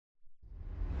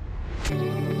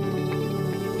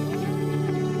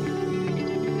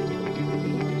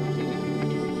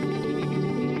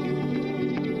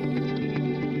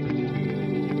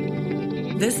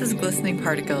Glistening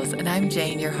Particles, and I'm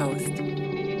Jane, your host.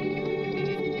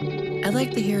 I like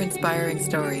to hear inspiring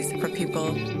stories for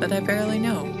people that I barely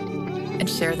know and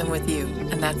share them with you,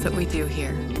 and that's what we do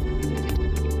here.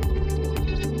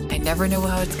 I never know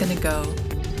how it's going to go.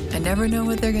 I never know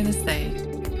what they're going to say,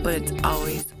 but it's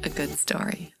always a good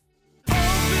story.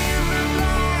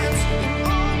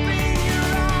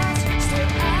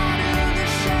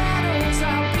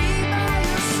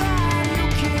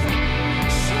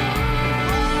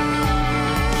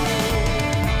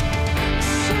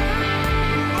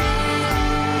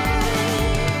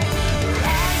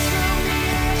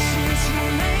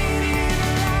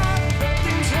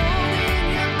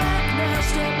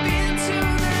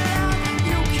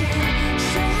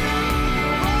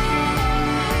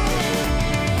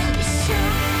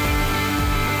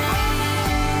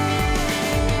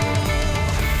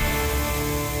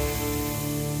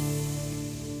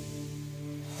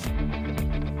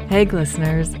 Hey,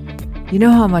 listeners. You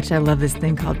know how much I love this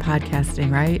thing called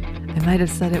podcasting, right? I might have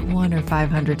said it 100 or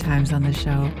 500 times on the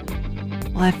show.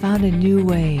 Well, I found a new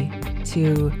way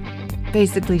to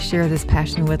basically share this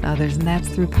passion with others, and that's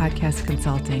through podcast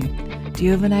consulting. Do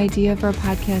you have an idea for a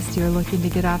podcast you're looking to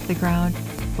get off the ground?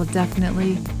 Well,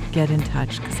 definitely get in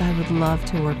touch, because I would love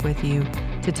to work with you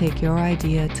to take your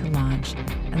idea to launch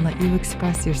and let you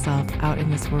express yourself out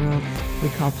in this world we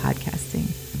call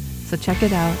podcasting. So check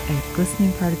it out at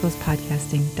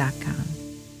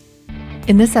glisteningparticlespodcasting.com.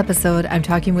 In this episode, I'm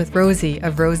talking with Rosie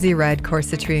of Rosie Red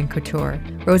Corsetry and Couture.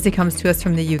 Rosie comes to us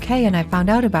from the UK, and I found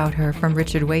out about her from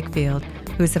Richard Wakefield,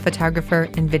 who's a photographer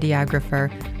and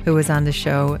videographer who was on the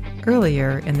show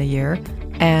earlier in the year.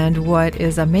 And what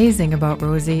is amazing about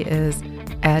Rosie is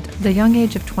at the young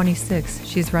age of 26,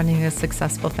 she's running a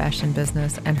successful fashion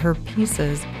business, and her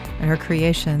pieces and her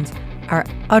creations are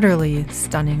utterly,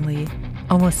 stunningly,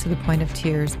 almost to the point of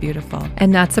tears, beautiful.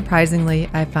 And not surprisingly,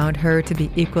 I found her to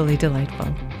be equally delightful.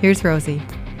 Here's Rosie.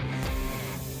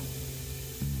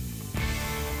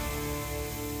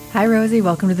 Hi, Rosie.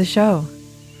 Welcome to the show.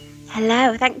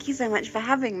 Hello. Thank you so much for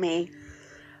having me.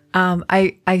 I'm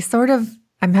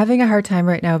having a hard time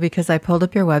right now because I pulled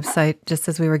up your website just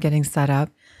as we were getting set up.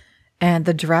 And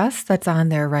the dress that's on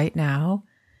there right now,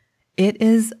 it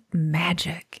is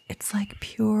magic. It's like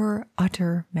pure,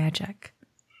 utter magic.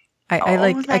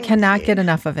 I cannot get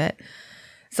enough of it.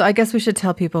 So I guess we should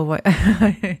tell people what,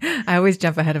 I always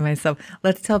jump ahead of myself.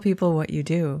 Let's tell people what you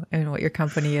do and what your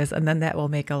company is, and then that will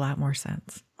make a lot more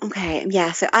sense. Okay,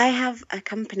 yeah, so I have a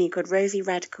company called Rosie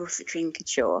Red Corsetry and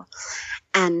Couture,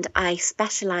 and I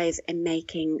specialize in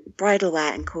making bridal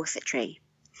wear and corsetry.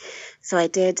 So I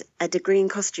did a degree in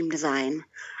costume design,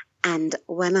 and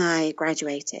when I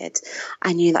graduated,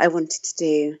 I knew that I wanted to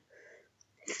do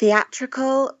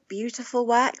theatrical, beautiful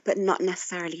work, but not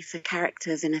necessarily for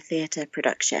characters in a theatre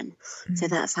production. Mm-hmm. So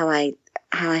that's how I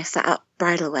set up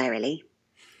bridal wear, really.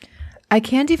 I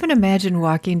can't even imagine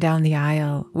walking down the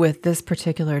aisle with this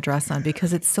particular dress on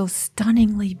because it's so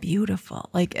stunningly beautiful.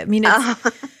 Like, I mean,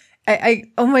 it's,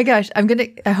 oh my gosh,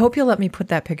 I hope you'll let me put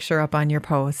that picture up on your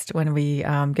post when we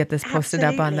get this posted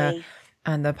Absolutely. up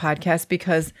on the podcast,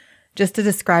 because just to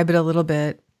describe it a little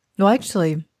bit, well,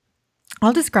 actually,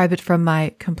 I'll describe it from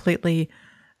my completely,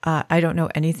 I don't know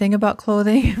anything about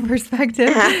clothing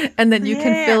perspective, and then you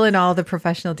can fill in all the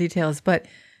professional details. But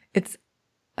it's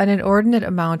an inordinate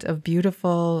amount of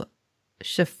beautiful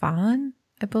chiffon,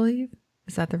 I believe.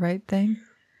 Is that the right thing?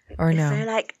 Or no? So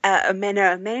like a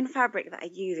main fabric that I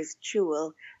use is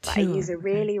tulle, but I use a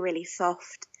really, really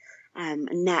soft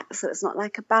net. So it's not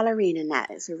like a ballerina net.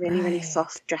 It's a really, really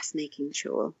soft dressmaking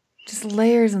tulle. Just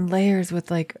layers and layers with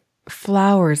like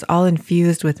flowers all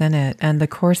infused within it, and the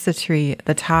corsetry,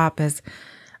 the top is,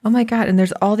 oh my God, and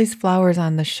there's all these flowers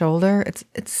on the shoulder. It's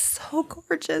so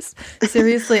gorgeous.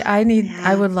 Seriously, I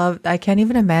can't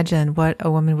even imagine what a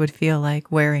woman would feel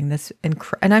like wearing this, and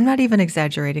I'm not even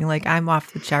exaggerating, like I'm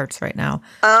off the charts right now.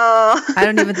 Oh. I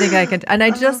don't even think I can, and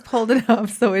I just pulled it up,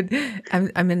 so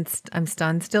I'm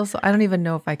stunned still, so I don't even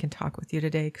know if I can talk with you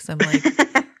today because I'm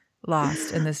like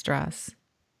lost in this dress.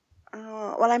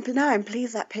 Oh, well, I'm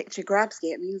pleased that picture grabs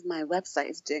you. It means my website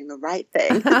is doing the right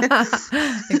thing.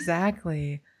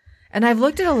 Exactly. And I've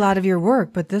looked at a lot of your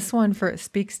work, but this one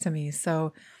speaks to me.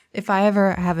 So if I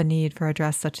ever have a need for a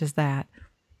dress such as that,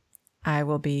 I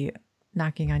will be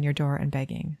knocking on your door and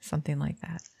begging, something like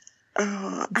that.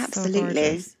 Oh, it's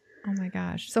absolutely. So oh my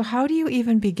gosh. So how do you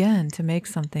even begin to make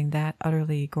something that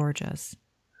utterly gorgeous?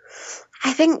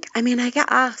 I get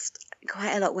asked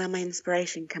quite a lot where my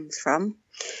inspiration comes from.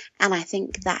 And I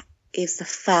think that is the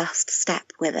first step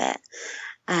with it.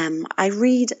 I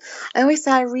always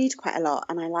say I read quite a lot,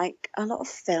 and I like a lot of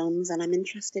films, and I'm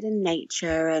interested in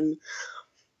nature, and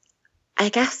I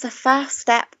guess the first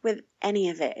step with any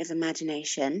of it is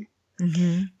imagination.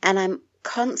 Mm-hmm. And I'm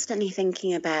constantly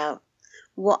thinking about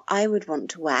what I would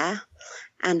want to wear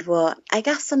and what I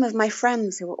guess some of my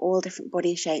friends who are all different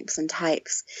body shapes and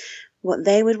types, what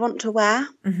they would want to wear.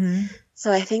 Mm-hmm.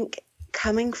 So I think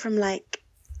coming from like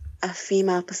a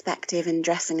female perspective and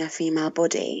dressing a female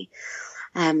body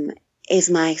is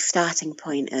my starting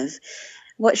point of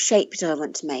what shape do I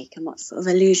want to make and what sort of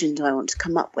illusion do I want to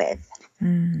come up with.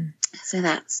 Mm. So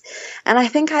and I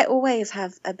think I always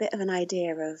have a bit of an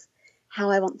idea of how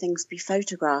I want things to be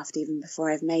photographed even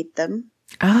before I've made them.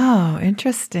 Oh,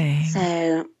 interesting.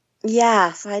 So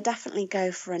I definitely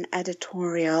go for an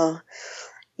editorial,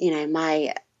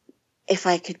 if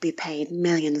I could be paid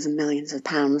millions and millions of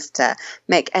pounds to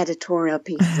make editorial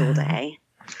pieces all day,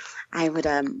 I would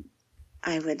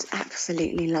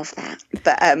absolutely love that.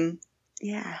 But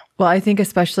yeah. Well, I think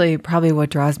especially probably what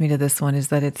draws me to this one is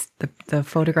that it's the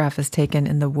photograph is taken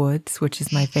in the woods, which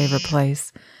is my favorite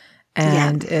place.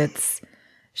 And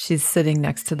she's sitting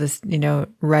next to this,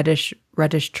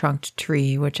 reddish trunked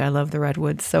tree, which I love the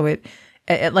redwoods. So it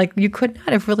like you could not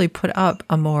have really put up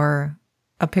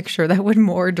a picture that would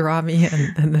more draw me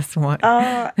in than this one.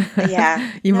 Oh,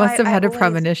 yeah. You must have had a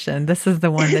premonition. This is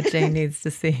the one that Jane needs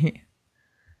to see.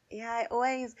 Yeah,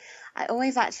 I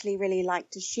always actually really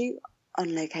like to shoot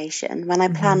on location when I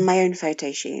plan my own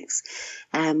photo shoots.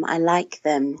 I like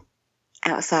them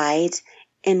outside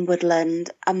in woodland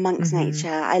amongst nature.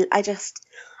 I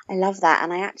love that,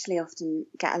 and I actually often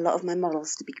get a lot of my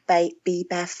models to be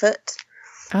barefoot.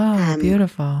 Oh,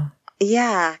 beautiful.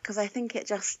 Yeah, because I think it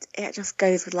just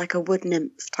goes with like a wood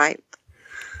nymph type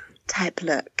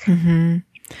look. Mm-hmm.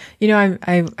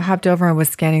 I hopped over and was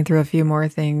scanning through a few more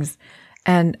things,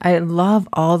 and I love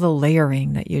all the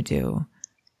layering that you do.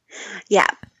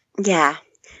 Yeah.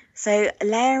 So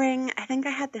layering, I think I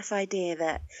had this idea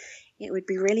that it would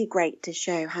be really great to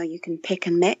show how you can pick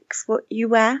and mix what you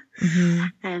wear,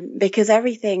 because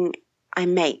everything I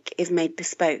make is made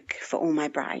bespoke for all my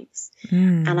brides.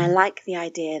 And I like the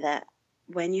idea that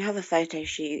when you have a photo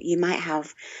shoot, you might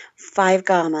have 5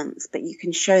 garments, but you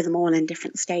can show them all in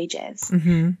different stages.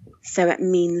 So it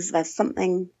means there's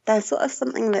sort of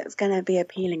something that's going to be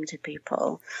appealing to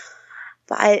people.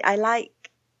 But I like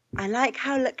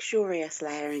how luxurious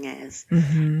layering is.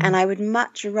 And I would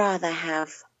much rather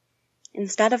have,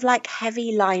 instead of like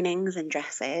heavy linings and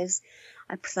dresses,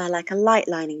 I prefer like a light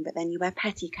lining, but then you wear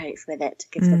petticoats with it to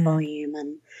give the volume.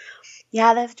 And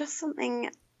yeah, there's just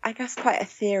something, I guess, quite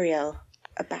ethereal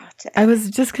about it. I was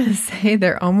just going to say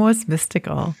they're almost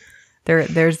mystical.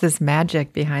 There's this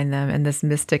magic behind them and this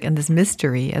mystic and this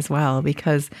mystery as well,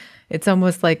 because it's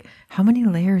almost like, how many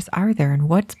layers are there and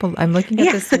I'm looking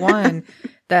at this one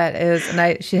that is,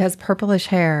 and she has purplish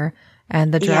hair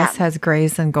and the dress has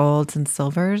grays and golds and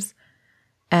silvers.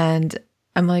 And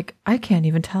I'm like, I can't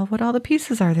even tell what all the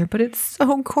pieces are there, but it's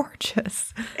so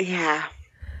gorgeous. Yeah.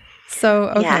 So,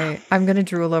 okay, I'm going to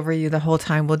drool over you the whole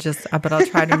time. But I'll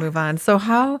try to move on. So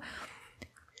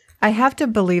I have to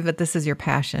believe that this is your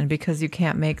passion, because you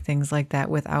can't make things like that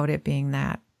without it being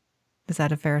that. Is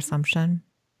that a fair assumption?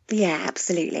 Yeah,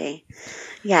 absolutely.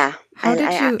 Yeah.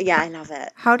 I love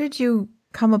it. How did you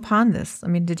come upon this? I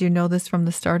mean, did you know this from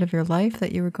the start of your life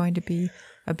that you were going to be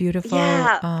a beautiful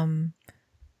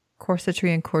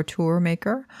corsetry and couture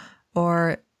maker,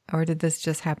 or did this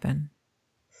just happen?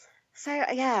 So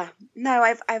no,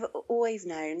 I've always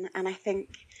known, and I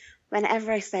think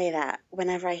whenever I say that,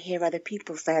 whenever I hear other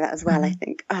people say that as well, I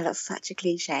think, oh, that's such a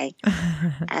cliche.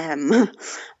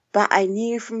 But I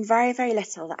knew from very, very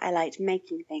little that I liked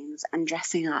making things and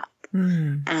dressing up,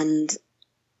 and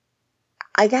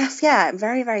I guess I'm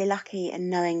very, very lucky in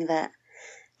knowing that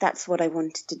that's what I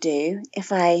wanted to do.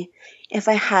 If I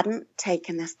hadn't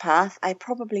taken this path, I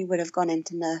probably would have gone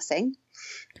into nursing,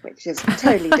 which is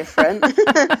totally different.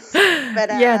 But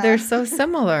they're so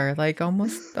similar, like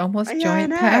almost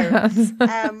joint paths.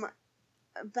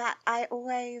 But I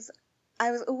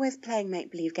was always playing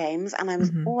make-believe games, and I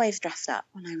was always dressed up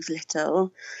when I was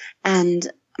little.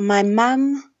 And my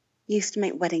mum used to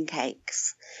make wedding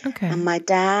cakes, and my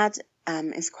dad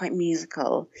is quite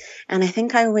musical, and I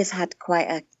think I always had quite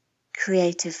a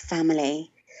creative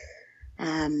family.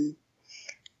 And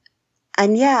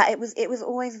it was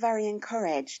always very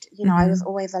encouraged. I was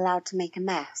always allowed to make a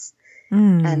mess,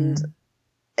 and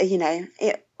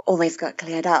it always got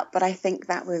cleared up. But I think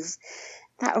that was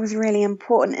really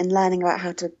important in learning about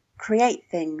how to create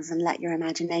things and let your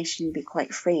imagination be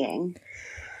quite freeing.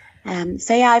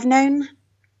 I've known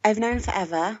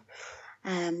forever,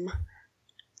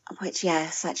 which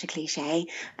is such a cliche.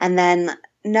 And then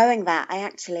knowing that,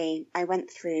 I went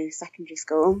through secondary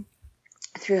school,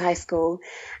 through high school,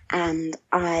 and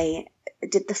I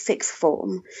did the sixth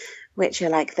form, which are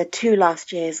like the 2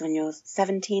 last years when you're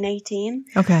 17, 18.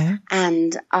 Okay.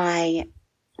 And I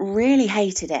really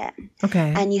hated it.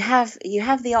 Okay. And you have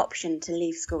the option to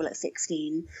leave school at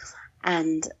 16.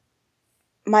 And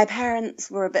my parents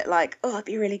were a bit like, oh, it'd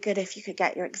be really good if you could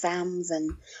get your exams.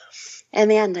 And in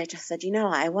the end, I just said, you know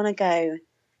what, I want to go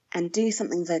and do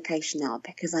something vocational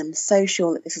because I'm so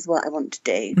sure that this is what I want to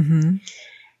do. Mm-hmm.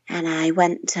 And I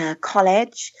went to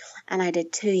college, and I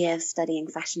did 2 years studying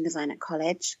fashion design at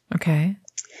college. Okay.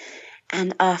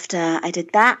 And after I did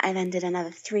that, I then did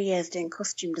another 3 years doing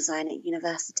costume design at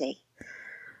university.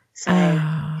 So,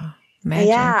 magic.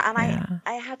 yeah, and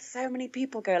I had so many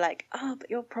people go like, oh, but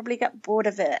you'll probably get bored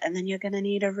of it, and then you're going to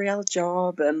need a real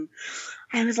job. And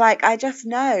I was like, I just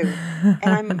know.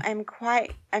 And I'm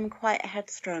quite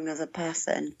headstrong as a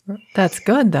person. That's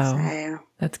good, though. So,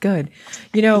 that's good.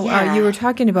 You know, you were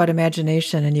talking about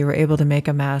imagination, and you were able to make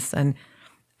a mess. And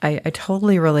I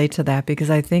totally relate to that because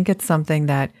I think it's something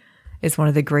that is one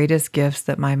of the greatest gifts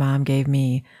that my mom gave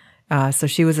me. So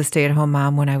she was a stay-at-home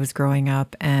mom when I was growing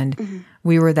up, and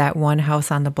we were that one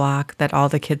house on the block that all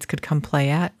the kids could come play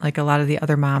at. Like a lot of the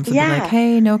other moms would be like,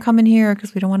 hey, no, come in here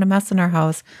because we don't want to mess in our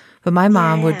house. But my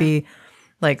mom would be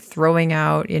like throwing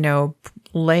out, you know,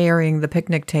 layering the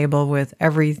picnic table with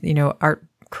every, you know, art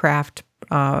craft,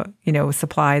 you know,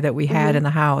 supply that we had in the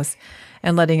house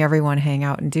and letting everyone hang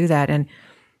out and do that. And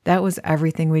that was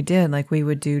everything we did. Like we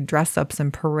would do dress ups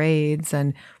and parades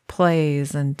and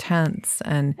plays and tents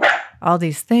and all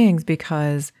these things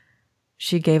because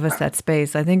she gave us that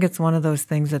space. I think it's one of those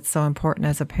things that's so important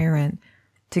as a parent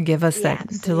to give us that,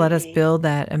 absolutely. to let us build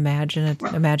that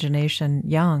imagination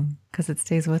young because it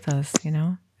stays with us, you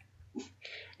know?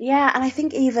 Yeah, and I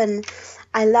think even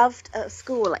I loved at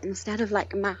school, instead of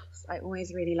like maths, I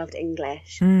always really loved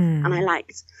English. And I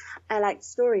liked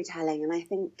storytelling, and I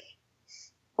think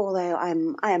although I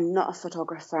am not a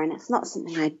photographer and it's not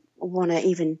something I want to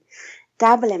even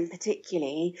dabble in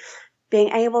particularly,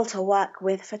 being able to work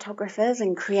with photographers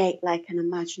and create like an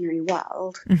imaginary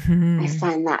world, I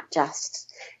find that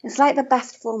it's like the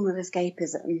best form of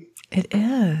escapism. It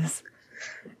is.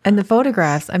 And the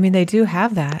photographs, I mean, they do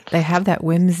have that. They have that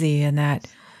whimsy and that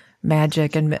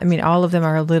magic. And I mean, all of them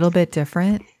are a little bit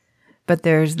different, but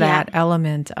there's that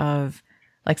element of,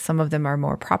 like, some of them are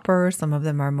more proper, some of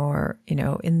them are more, you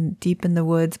know, deep in the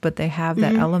woods, but they have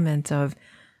that element of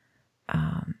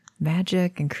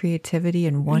magic and creativity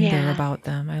and wonder about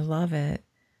them. I love it.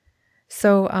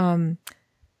 So,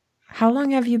 how long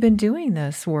have you been doing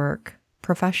this work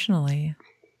professionally?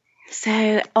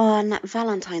 So on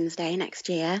Valentine's Day next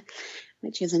year,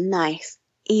 which is a nice,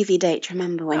 easy date to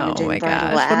remember when you're doing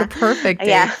bridal wear. What a perfect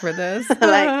date for this.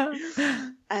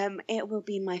 It will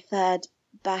be my third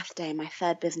birthday, my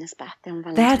third business birthday on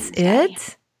Valentine's Day. That's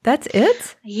it? That's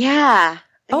it? Yeah.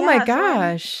 Oh my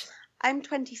gosh. I'm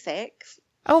 26.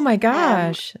 Oh my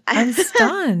gosh. I'm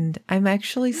stunned. I'm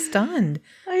actually stunned.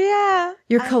 Oh yeah.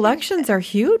 Your collections are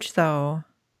huge though.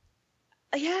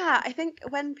 Yeah, I think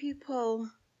when people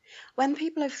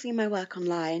have seen my work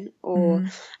online or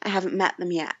I haven't met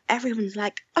them yet, everyone's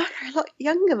like, oh, you're a lot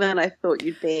younger than I thought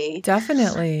you'd be.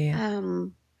 Definitely.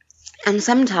 And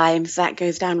sometimes that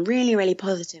goes down really, really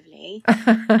positively.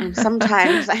 And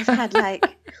sometimes I've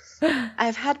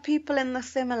had people in the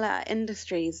similar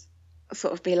industries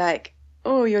sort of be like,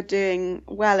 oh, you're doing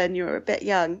well and you're a bit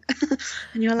young.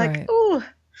 And you're like, oh.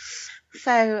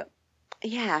 So,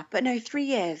 yeah, but no, 3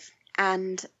 years.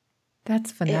 And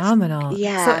that's phenomenal.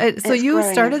 So you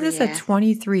started this at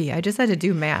 23. I just had to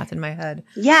do math in my head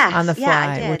on the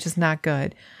fly, which is not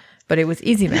good. But it was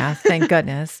easy math, thank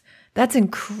goodness. That's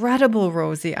incredible,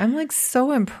 Rosie. I'm like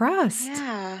so impressed.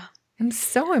 Yeah. I'm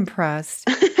so impressed.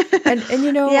 and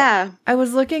you know, I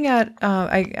was looking at,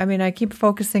 I mean, I keep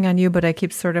focusing on you, but I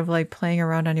keep sort of like playing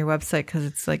around on your website because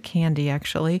it's like candy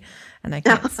actually, and I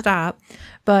can't stop.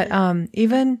 But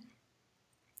even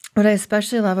what I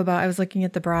especially love about, I was looking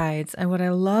at the brides, and what I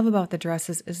love about the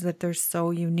dresses is that they're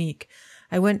so unique.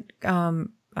 I went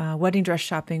wedding dress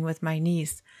shopping with my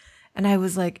niece, and I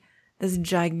was like, this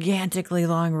gigantically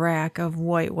long rack of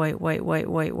white.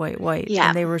 Yeah.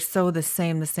 And they were so the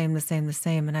same.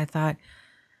 And I thought,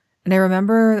 and I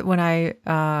remember when I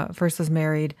first was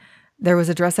married, there was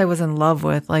a dress I was in love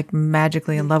with, like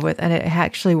magically in love with. And it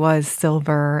actually was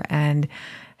silver and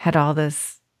had all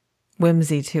this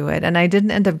whimsy to it. And I didn't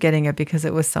end up getting it because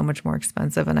it was so much more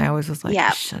expensive. And I always was like,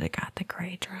 I should have got the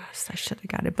gray dress. I should have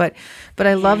got it. But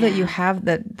I love that you have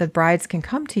that brides can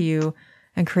come to you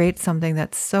and create something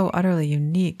that's so utterly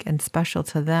unique and special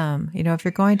to them. You know, if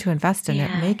you're going to invest in it,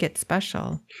 make it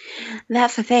special.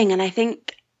 That's the thing. And I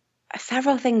think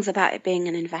several things about it being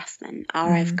an investment are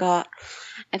Mm-hmm.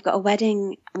 I've got a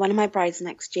wedding. One of my brides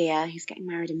next year, who's getting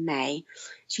married in May,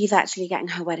 she's actually getting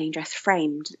her wedding dress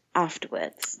framed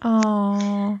afterwards.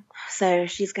 Oh. So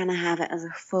she's going to have it as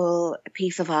a full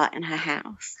piece of art in her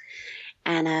house.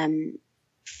 And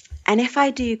if I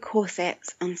do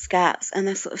corsets and skirts and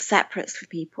they're sort of separates for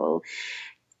people,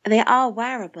 they are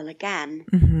wearable again.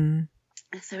 Mm-hmm.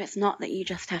 So it's not that you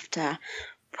just have to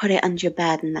put it under your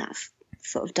bed and that's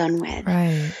sort of done with.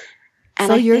 Right. And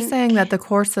so I you're think, saying that the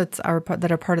corsets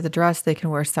that are part of the dress, they can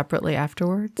wear separately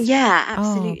afterwards? Yeah,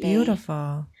 absolutely. Oh,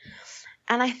 beautiful.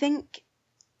 And I think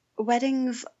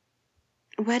weddings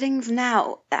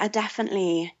now are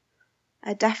definitely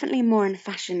more in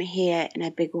fashion here in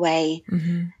a big way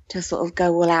Mm-hmm. to sort of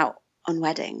go all out on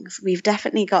weddings. We've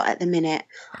definitely got at the minute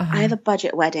either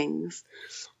budget weddings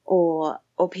or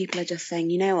people are just saying,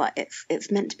 you know what,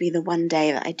 it's meant to be the one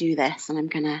day that I do this and I'm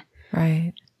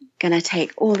gonna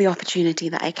take all the opportunity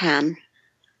that I can.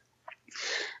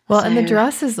 Well, and the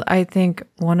dress is, I think,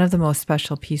 one of the most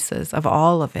special pieces of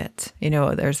all of it. You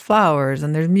know, there's flowers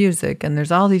and there's music and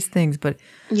there's all these things, but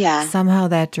somehow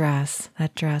that dress,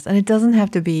 and it doesn't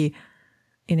have to be,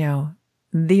 you know,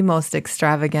 the most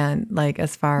extravagant, like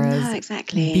as far as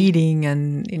beading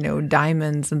and, you know,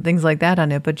 diamonds and things like that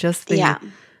on it, but just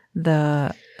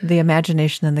the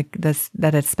imagination and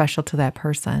that it's special to that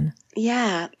person.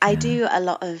 Yeah, I do a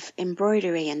lot of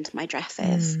embroidery into my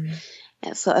dresses.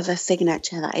 It's sort of a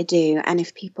signature that I do. And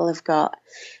if people have got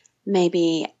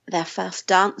maybe their first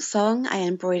dance song, I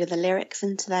embroider the lyrics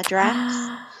into their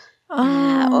dress.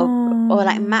 Or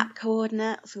like map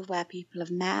coordinates of where people have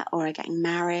met or are getting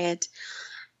married.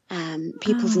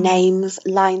 People's names,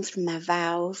 lines from their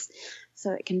vows.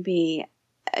 So it can be,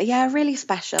 really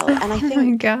special. And I think, oh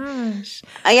my gosh.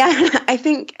 I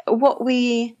think what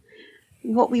we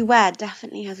wear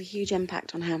definitely has a huge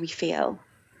impact on how we feel.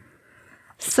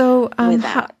 So,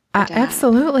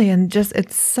 absolutely. And just,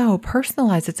 it's so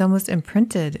personalized. It's almost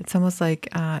imprinted. It's almost like,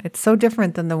 it's so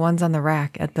different than the ones on the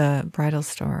rack at the bridal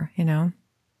store, you know?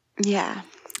 Yeah.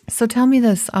 So tell me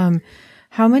this,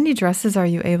 how many dresses are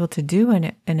you able to do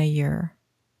in a year?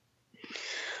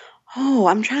 Oh,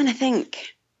 I'm trying to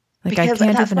think. Like, I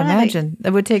can't even imagine. It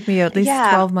would take me at least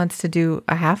 12 months to do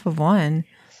a half of one.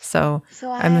 So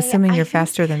I'm assuming you're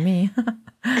faster than me.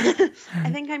 I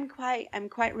think I'm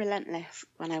quite relentless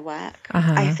when I work.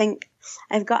 I think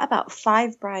I've got about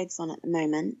 5 brides on at the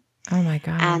moment. Oh my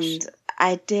gosh. And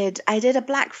I did a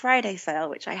Black Friday sale,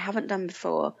 which I haven't done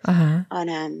before,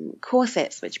 on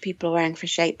corsets, which people are wearing for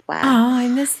shapewear. Oh, I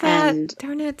missed that.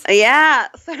 Darn it. Yeah.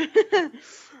 So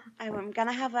I'm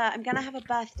gonna have a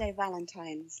birthday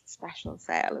Valentine's special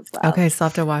sale as well. Okay, so I'll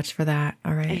have to watch for that.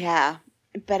 All right. Yeah.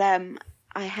 But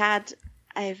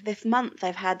this month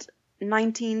I've had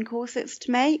 19 corsets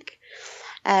to make,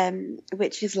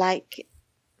 which is like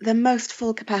the most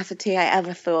full capacity I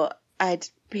ever thought I'd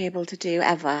be able to do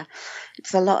ever.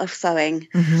 It's a lot of sewing.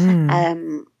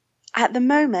 At the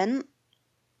moment,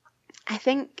 I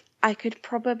think I could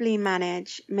probably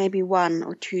manage maybe 1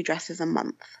 or 2 dresses a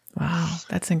month. Wow,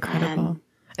 that's incredible.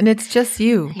 And it's just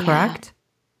you, correct?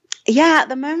 Yeah, at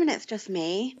the moment it's just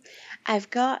me. I've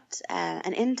got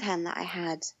an intern that I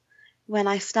had when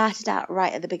I started out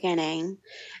right at the beginning,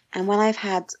 and when I've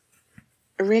had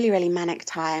a really, really manic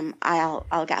time,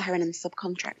 I'll get her in and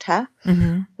subcontract her,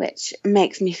 which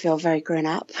makes me feel very grown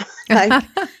up. Like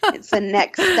it's the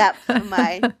next step for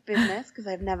my business because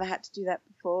I've never had to do that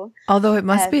before. Although it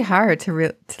must be hard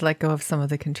to let go of some of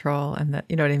the control and that,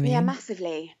 you know what I mean? Yeah,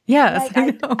 massively. Yes,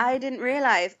 like, I didn't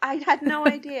realize. I had no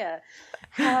idea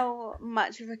how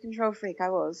much of a control freak I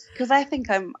was, because I think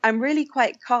I'm really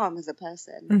quite calm as a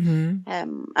person,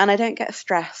 and I don't get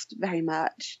stressed very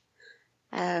much.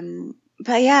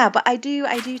 But I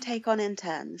do take on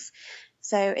interns,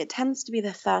 so it tends to be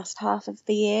the first half of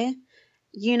the year.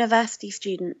 University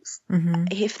students,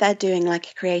 if they're doing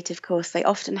like a creative course, they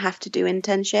often have to do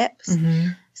internships,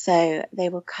 so they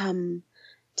will come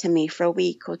to me for a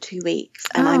week or 2 weeks,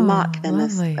 and I mark them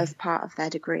as part of their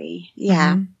degree.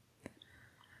 Yeah.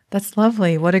 That's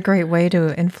lovely. What a great way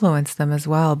to influence them as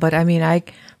well. But I mean,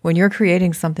 when you're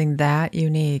creating something that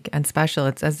unique and special,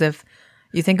 it's as if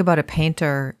you think about a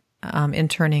painter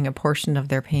interning a portion of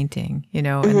their painting, you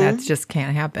know, and that just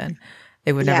can't happen.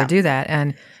 They would never do that.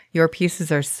 And your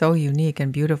pieces are so unique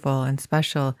and beautiful and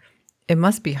special. It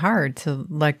must be hard to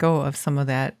let go of some of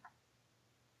that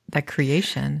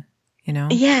creation, you know?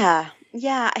 Yeah.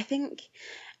 Yeah. I think,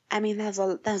 I mean, there's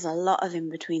a lot of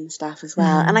in-between stuff as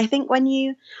well. And I think when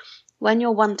you're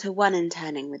one-to-one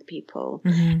interning with people,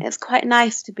 it's quite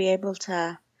nice to be able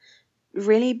to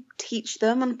really teach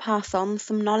them and pass on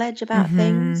some knowledge about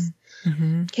things.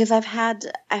 Because I've had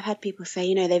people say,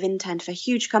 you know, they've interned for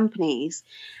huge companies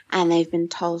and they've been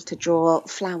told to draw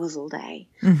flowers all day,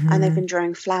 and they've been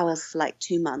drawing flowers for like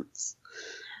 2 months,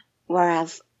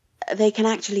 whereas they can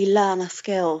actually learn a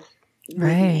skill with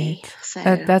me. So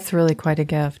That's really quite a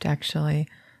gift, actually.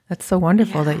 That's so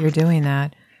wonderful that you're doing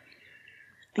that.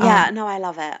 Yeah, no, I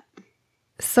love it.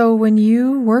 So when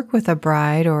you work with a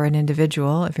bride or an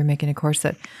individual, if you're making a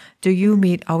corset, do you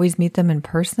always meet them in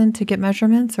person to get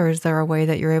measurements, or is there a way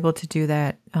that you're able to do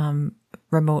that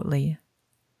remotely?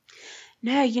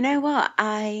 No, you know what?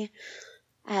 I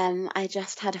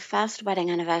just had a first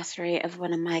wedding anniversary of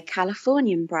one of my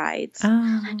Californian brides.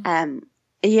 Oh.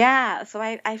 Yeah, so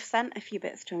I've sent a few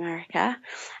bits to America,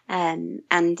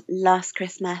 and last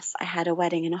Christmas I had a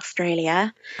wedding in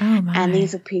Australia. Oh my. And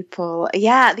these are people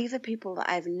that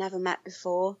I've never met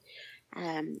before.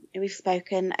 We've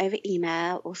spoken over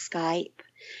email or Skype,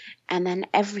 and then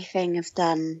everything is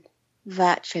done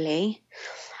virtually.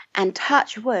 And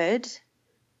touch wood,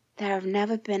 there have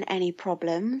never been any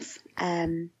problems.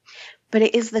 But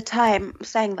it is the time,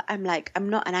 saying that I'm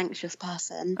not an anxious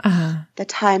person. The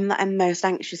time that I'm most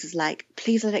anxious is like,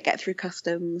 please let it get through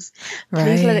customs.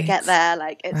 Please let it get there.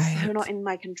 Like, it's so not in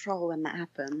my control when that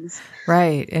happens.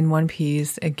 Right. In one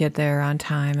piece, and get there on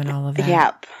time and all of that.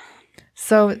 Yep.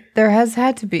 So there has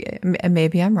had to be, and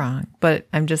maybe I'm wrong, but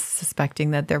I'm just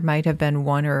suspecting that there might have been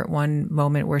one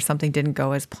moment where something didn't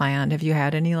go as planned. Have you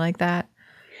had any like that?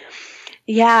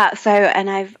 Yeah, so, and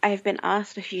I've been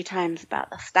asked a few times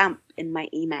about the stamp in my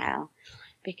email,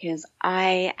 because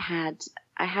I had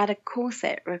a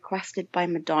corset requested by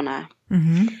Madonna,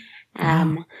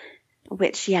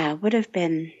 which would have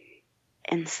been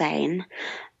insane,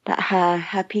 but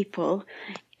her people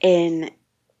in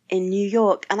New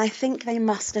York, and I think they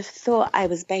must have thought I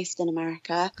was based in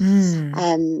America,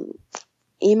 emailed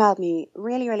me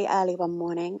really, really early one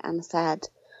morning and said,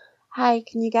 hi,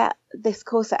 can you get this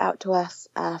corset out to us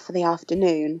for the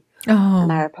afternoon? Oh.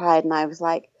 And I replied, and I was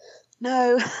like,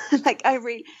 no,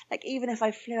 even if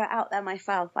I flew it out there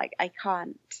myself, I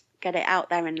can't get it out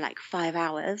there in 5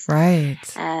 hours. Right.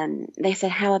 They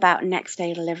said, how about next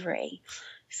day delivery?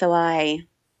 So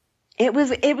it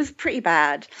was pretty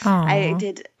bad.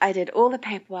 Aww. I did all the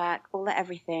paperwork, all the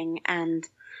everything, and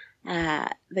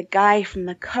the guy from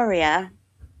the courier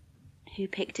who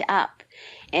picked it up,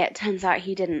 it turns out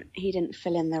he didn't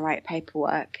fill in the right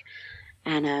paperwork,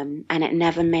 and it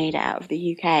never made it out of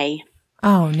the UK.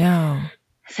 Oh no.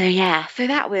 So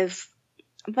that was,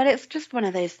 but it's just one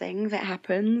of those things. It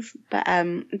happens. But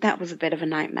that was a bit of a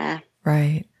nightmare.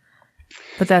 Right.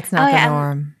 But that's not the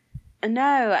norm. No,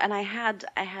 and I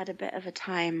had a bit of a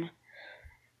time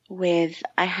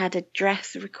I had a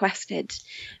dress requested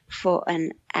for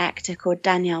an actor called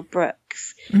Danielle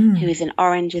Brooks, who is in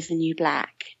Orange is the New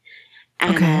Black.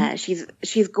 And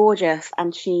she's gorgeous,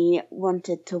 and she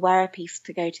wanted to wear a piece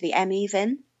to go to the Emmys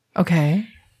in. Okay.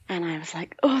 And I was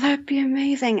like, oh, that'd be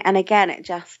amazing. And again,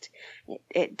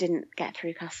 it didn't get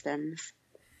through customs.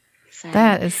 So,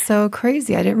 that is so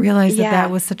crazy. I didn't realize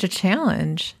that was such a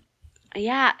challenge.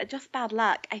 Yeah, just bad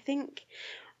luck. I think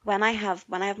when I have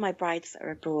my brides that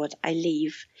are abroad, I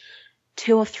leave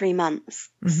 2 or 3 months.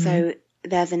 So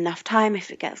there's enough time.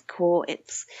 If it gets caught,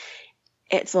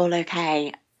 it's all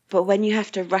okay. But when you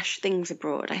have to rush things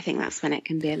abroad, I think that's when it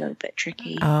can be a little bit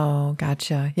tricky. Oh,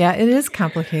 gotcha. Yeah, it is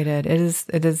complicated.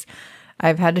 It is.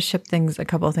 I've had to ship a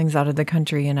couple of things out of the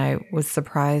country, and I was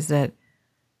surprised that,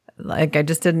 I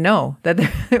just didn't know that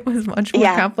it was much more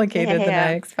complicated than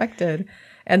I expected.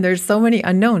 And there's so many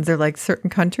unknowns. They're like certain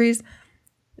countries,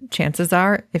 chances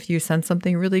are, if you send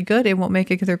something really good, it won't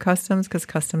make it through customs because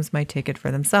customs might take it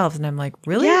for themselves. And I'm like,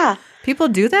 really? Yeah. People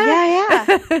do that? Yeah.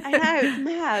 I know. It's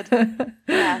mad.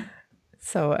 Yeah.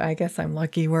 So I guess I'm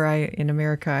lucky in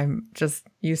America, I'm just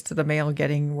used to the mail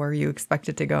getting where you expect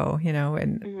it to go,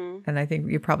 and I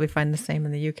think you probably find the same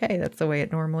in the UK. That's the way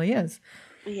it normally is.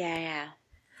 Yeah.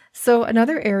 So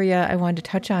another area I wanted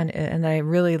to touch on, and I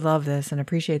really love this and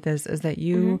appreciate this, is that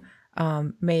you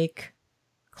make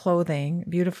clothing,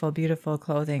 beautiful, beautiful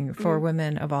clothing for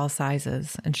women of all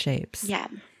sizes and shapes. Yeah.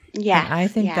 And I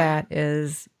think that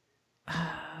is,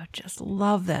 just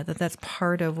love that's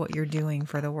part of what you're doing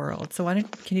for the world. So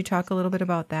can you talk a little bit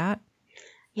about that?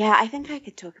 Yeah, I think I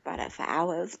could talk about it for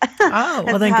hours. Oh,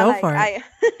 well then go for it.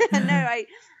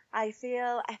 I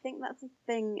think that's the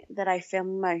thing that I feel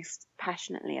most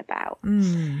passionately about.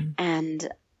 And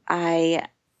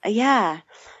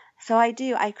so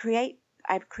I create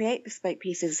bespoke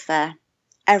pieces for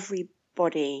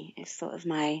everybody. Is sort of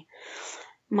my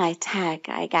tag,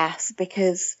 I guess,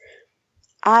 because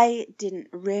I didn't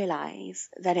realize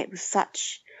that it was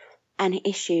such an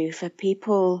issue for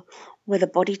people with a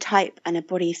body type and a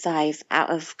body size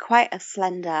out of quite a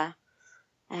slender,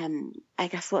 I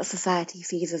guess what society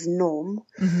sees as norm,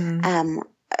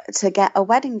 to get a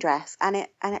wedding dress. And it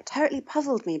totally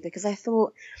puzzled me, because I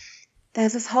thought,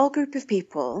 there's this whole group of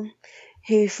people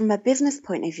who, from a business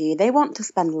point of view, they want to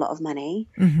spend a lot of money.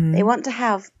 They want to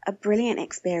have a brilliant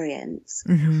experience.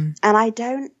 And I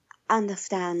don't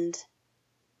understand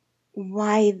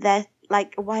why they're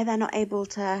not able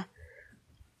to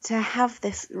have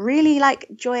this really like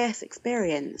joyous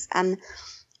experience. And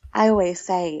I always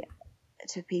say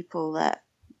to people that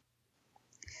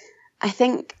I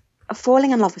think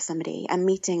falling in love with somebody and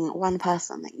meeting one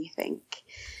person that you think,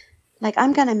 like,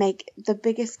 I'm going to make the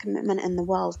biggest commitment in the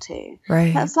world to.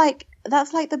 Right. That's like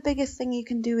the biggest thing you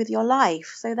can do with your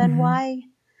life. So then why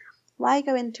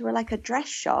go into a dress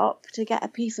shop to get a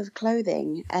piece of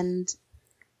clothing and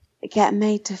get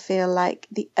made to feel like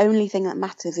the only thing that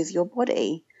matters is your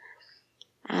body?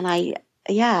 And I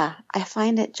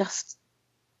find it just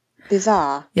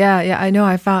bizarre. Yeah, I know.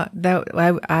 I found that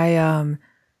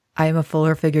I am a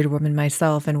fuller figured woman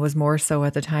myself, and was more so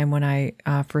at the time when I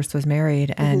first was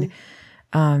married. And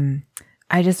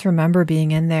I just remember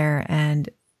being in there and,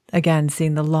 again,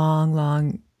 seeing the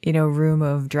long, room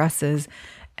of dresses,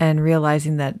 and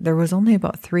realizing that there was only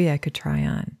about 3 I could try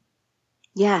on.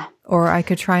 Yeah. Or I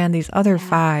could try on these other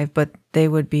 5, but they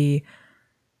would be,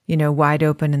 wide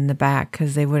open in the back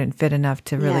because they wouldn't fit enough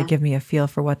to really give me a feel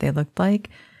for what they looked like.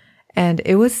 And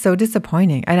it was so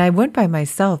disappointing. And I went by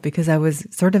myself because I was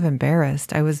sort of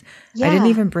embarrassed. I didn't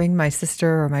even bring my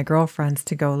sister or my girlfriends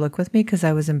to go look with me because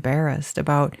I was embarrassed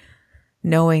about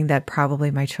knowing that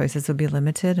probably my choices would be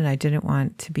limited, and I didn't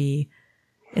want to be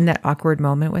in that awkward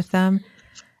moment with them.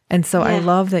 And so I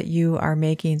love that you are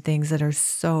making things that are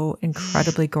so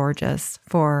incredibly gorgeous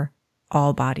for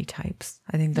all body types.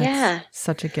 I think that's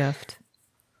such a gift.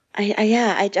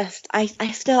 I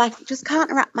just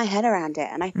can't wrap my head around it.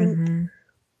 And I think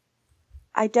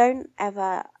I don't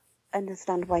ever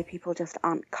understand why people just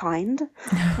aren't kind.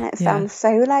 And it sounds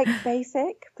so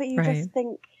basic, but you just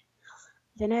think,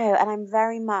 I don't know. And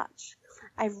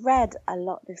I've read a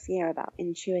lot this year about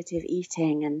intuitive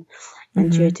eating and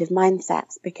intuitive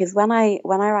mindsets, because when I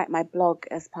write my blog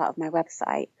as part of my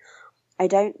website, I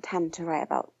don't tend to write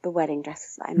about the wedding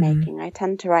dresses that I'm making. I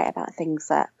tend to write about things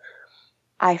that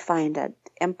I find are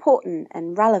important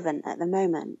and relevant at the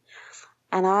moment.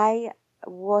 And I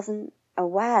wasn't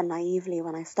aware naively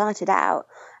when I started out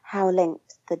how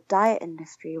linked the diet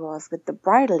industry was with the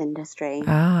bridal industry.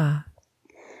 And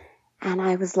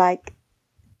I was like,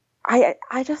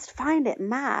 I just find it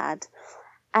mad.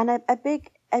 And a big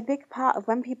part of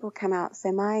when people come out,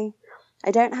 so I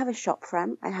don't have a shop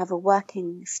front, I have a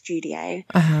working studio,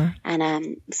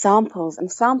 and samples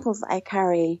that I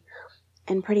carry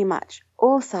in pretty much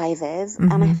all sizes.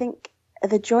 And I think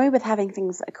the joy with having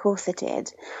things that are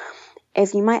corseted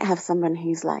is you might have someone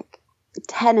who's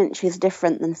 10 inches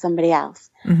different than somebody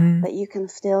else, but you can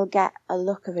still get a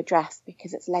look of a dress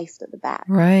because it's laced at the back.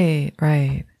 Right.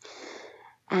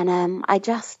 And I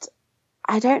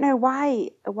don't know why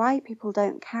people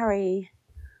don't carry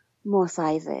more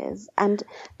sizes, and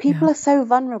people are so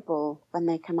vulnerable when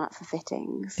they come out for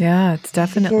fittings. Yeah, it's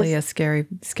definitely a scary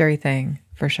thing,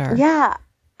 for sure. Yeah,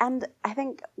 and I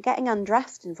think getting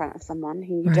undressed in front of someone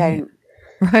who you don't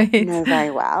know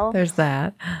very well. There's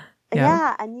that.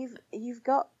 Yeah, and you've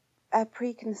got a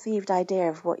preconceived idea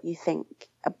of what you think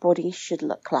a body should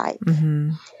look like.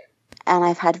 And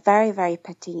I've had very, very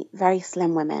petite, very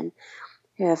slim women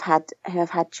who have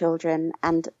had children,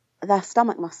 and their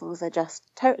stomach muscles are just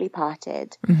totally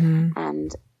parted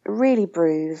and really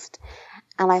bruised.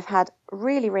 And I've had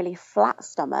really, really flat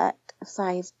stomach,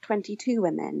 size 22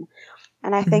 women.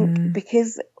 And I think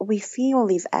because we see all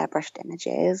these airbrushed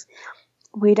images,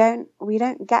 we don't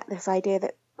get this idea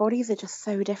that bodies are just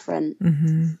so different.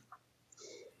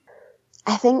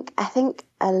 I think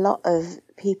a lot of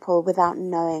people, without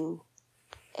knowing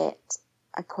it,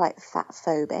 are quite fat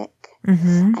phobic.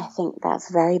 I think that's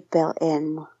very built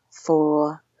in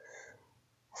for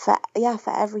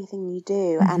everything you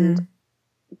do. And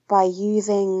by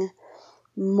using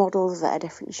models that are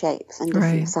different shapes and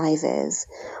different sizes,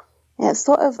 it's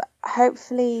sort of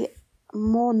hopefully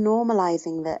more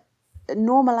normalizing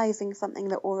something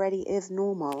that already is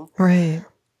normal. Right.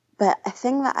 But a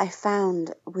thing that I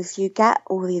found was you get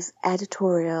all these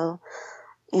editorial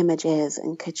images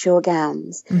and couture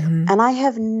gowns, and I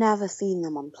have never seen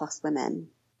them on plus women.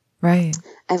 Right.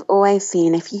 I've always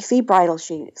seen, if you see bridal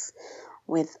shoots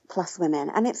with plus women,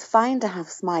 and it's fine to have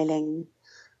smiling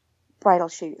bridal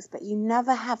shoots, but you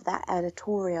never have that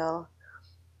editorial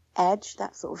edge,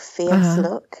 that sort of fierce Uh-huh.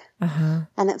 look. Uh-huh.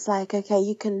 And it's like, okay,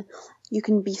 you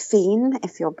can be seen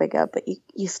if you're bigger, but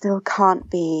you still can't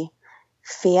be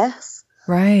fierce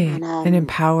Right. and And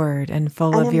empowered and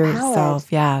full of empowered.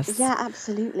 yourself. Yes. Yeah,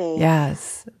 absolutely.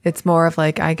 Yes. It's more of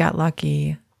like, I got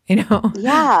lucky, you know?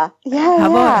 Yeah, yeah, How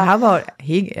about yeah, how about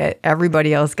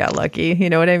everybody else got lucky? You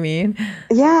know what I mean?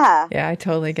 yeah. Yeah, I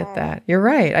totally get So that. You're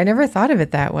right. I never thought of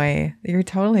it that way. You're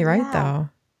totally right yeah, though.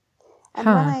 and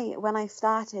Huh. when I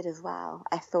started as well,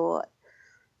 I thought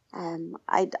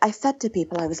I said to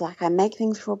people, I was like, I make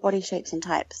things for all body shapes and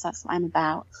types. That's what I'm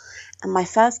about. And my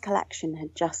first collection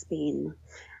had just been,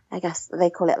 I guess they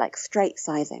call it like straight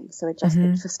sizing. So it's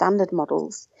for standard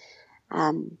models.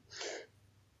 Um,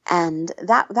 and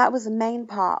that was the main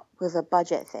part, was a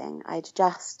budget thing. I'd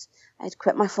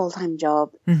quit my full-time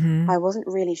job. Mm-hmm. I wasn't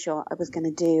really sure what I was going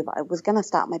to do, but I was going to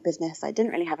start my business. I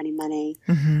didn't really have any money.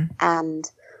 Mm-hmm.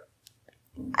 And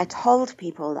I told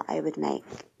people that I would make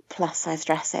plus size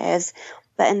dresses,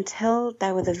 but until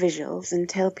there were the visuals,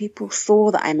 until people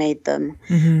saw that I made them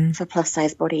Mm-hmm. for plus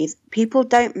size bodies, people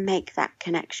don't make that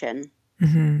connection.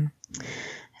 Mm-hmm.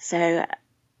 So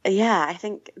yeah, I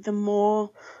think the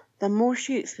more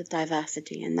shoots with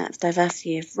diversity, and that's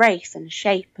diversity of race and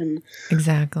shape, and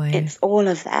Exactly. it's all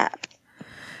of that.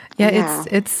 Yeah, Yeah,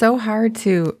 it's so hard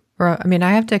to, I mean,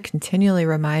 I have to continually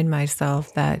remind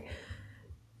myself that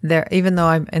there, even though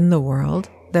I'm in the world,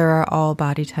 there are all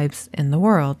body types in the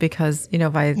world, because, you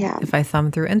know, yeah, if I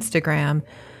thumb through Instagram,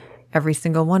 every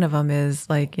single one of them is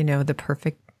like, you know, the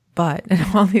perfect butt and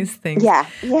all these things. yeah,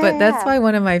 yeah, But that's yeah. why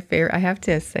one of my favorite, I have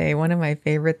to say, one of my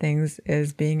favorite things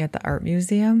is being at the art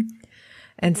museum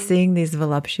and seeing these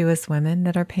voluptuous women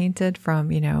that are painted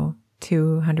from, you know,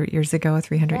 200 years ago,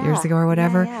 300 years Yeah, ago, or yeah,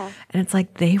 whatever. yeah. And it's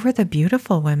like they were the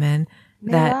beautiful women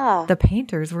They that were. the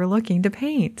painters were looking to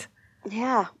paint,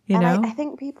 Yeah. you And I know?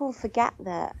 think people forget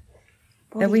that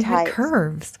That body we had types.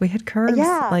 curves. We had curves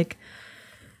Yeah. like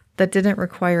that didn't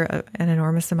require an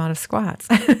enormous amount of squats.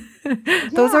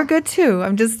 Those are Yeah. good too.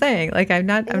 I'm just saying, like I'm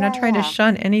not Yeah, trying to yeah.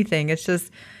 shun anything. It's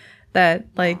just that Yeah.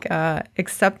 like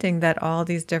accepting that all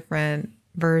these different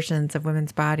versions of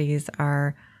women's bodies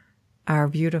are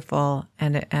beautiful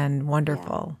and Yeah.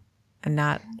 wonderful, and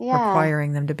not Yeah.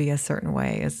 requiring them to be a certain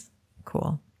way is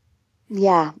cool.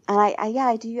 Yeah. And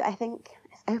I do. I think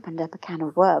it's opened up a can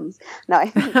of worms. No, I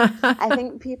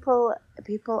think people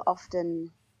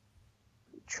often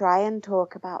try and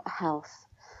talk about health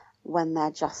when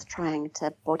they're just trying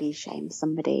to body shame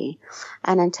somebody.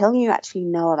 And until you actually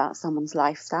know about someone's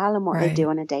lifestyle and what they do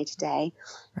Right. on a day to day,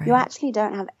 you Right. actually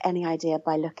don't have any idea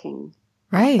by looking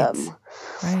at them.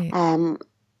 Right. Right.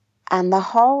 And the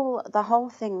whole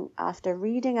thing, after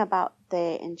reading about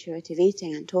the intuitive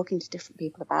eating and talking to different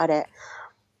people about it,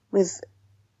 was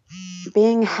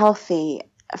being healthy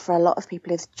for a lot of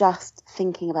people is just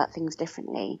thinking about things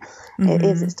differently.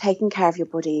 Mm-hmm. It's taking care of your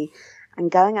body and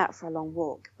going out for a long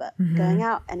walk, but Mm-hmm. going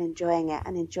out and enjoying it,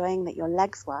 and enjoying that your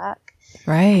legs work and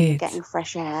you're Right. getting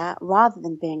fresh air, rather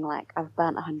than being like, I've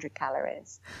burnt 100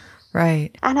 calories.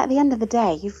 Right. And at the end of the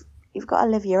day, you've got to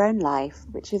live your own life,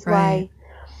 which is Right.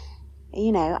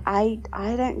 why,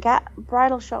 I don't get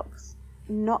bridal shops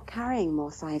not carrying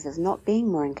more sizes, not being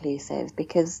more inclusive,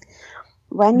 because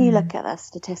when you look at the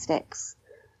statistics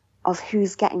of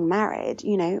who's getting married,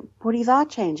 bodies are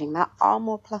changing. There are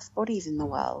more plus bodies in the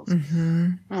world,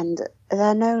 Mm-hmm. and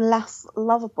they're no less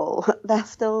lovable. They're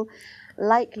still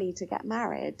likely to get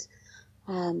married.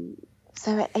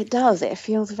 So it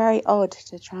feels very odd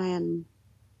to try and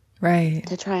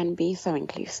Right. be so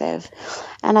inclusive.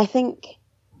 And I think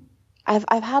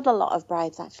I've had a lot of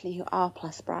brides actually who are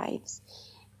plus brides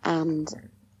and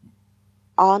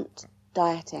aren't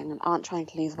dieting and aren't trying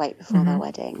to lose weight before their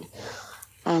wedding.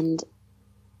 And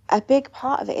a big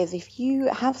part of it is, if you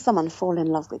have someone fall in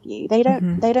love with you, they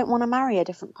don't want to marry a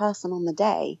different person on the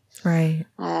day. Right.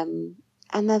 And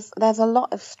there's a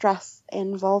lot of stress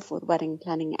involved with wedding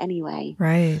planning anyway.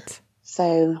 Right.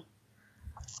 So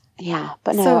yeah,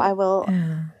 but no, So, I will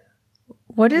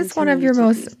what is one of continue your to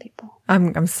most, please people.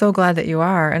 I'm so glad that you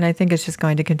are, and I think it's just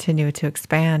going to continue to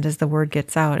expand as the word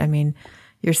gets out. I mean,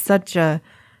 you're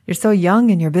so young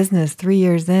in your business, 3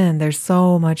 years in. There's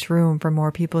so much room for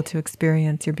more people to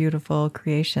experience your beautiful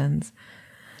creations.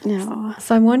 No.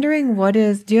 So I'm wondering,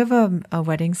 do you have a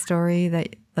wedding story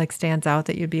that like stands out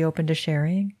that you'd be open to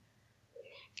sharing?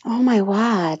 Oh my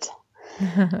word.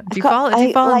 Do you fall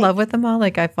in love with them all?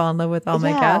 Like I fall in love with all my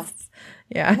Yeah. guests?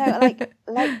 Yeah.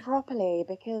 No, like properly,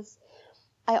 because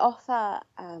I offer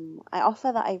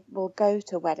that I will go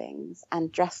to weddings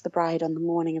and dress the bride on the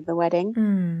morning of the wedding.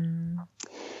 Mm.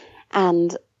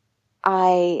 And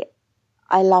I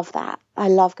I love that. I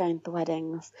love going to the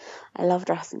weddings. I love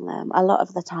dressing them. A lot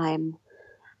of the time,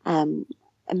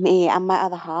 me and my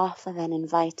other half are then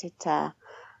invited to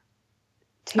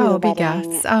the be wedding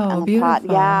guests. Oh, and the part.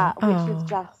 beautiful. Yeah, which is Oh.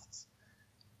 just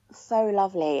so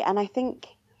lovely. And I think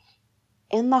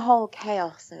in the whole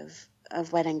chaos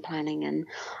of wedding planning, and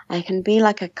I can be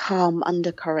like a calm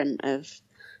undercurrent of,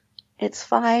 it's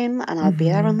fine, and I'll be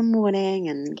there in the morning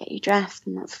and get you dressed,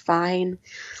 and that's fine.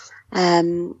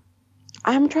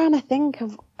 I'm trying to think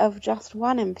of just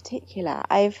one in particular.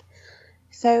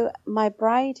 So my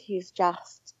bride, who's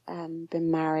just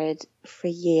been married for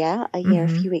a year, a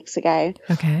few weeks ago,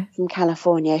 from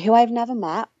California, who I've never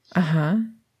met,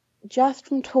 just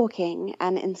from talking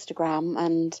and Instagram,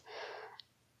 and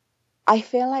I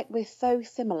feel like we're so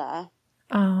similar.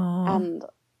 And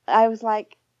I was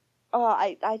like,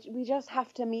 we just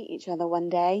have to meet each other one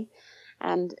day.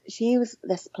 And she was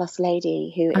this plus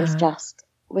lady who is just,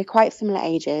 we're quite similar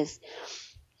ages.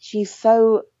 She's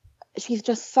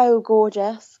just so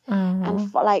gorgeous.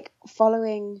 And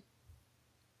following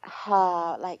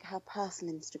her, like her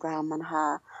personal Instagram and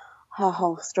her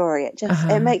whole story,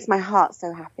 it makes my heart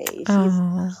so happy.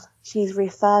 She's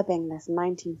refurbing this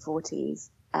 1940s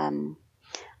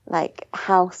like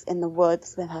house in the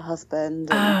woods with her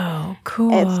husband. And cool.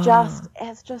 It's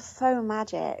just so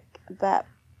magic. But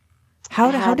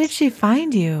how did she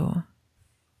find you?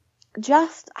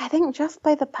 I think just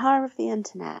by the power of the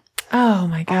internet. Oh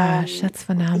my gosh, that's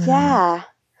phenomenal. Yeah.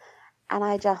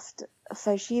 And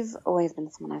so she's always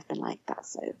been someone I've been like,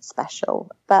 that's so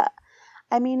special. But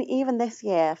I mean, even this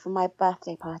year for my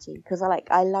birthday party, because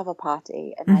I love a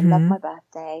party and I love my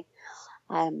birthday.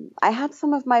 I had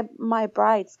some of my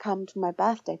brides come to my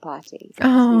birthday party.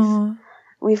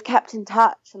 We've kept in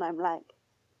touch, and I'm like,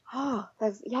 I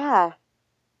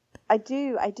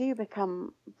do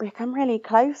become really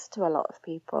close to a lot of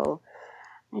people.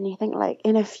 And you think, like,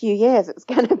 in a few years, it's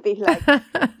going to be like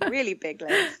really big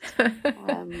list.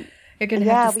 You're going to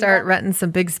have to start renting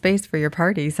some big space for your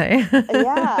parties, hey?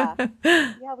 Yeah.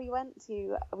 We went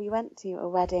to a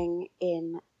wedding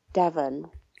in Devon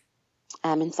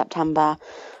in September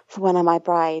for one of my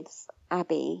brides,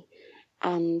 Abby,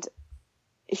 and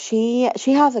she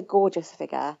has a gorgeous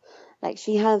figure. Like,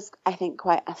 she has, I think,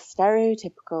 quite a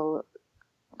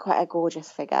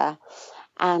gorgeous figure,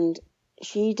 and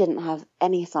she didn't have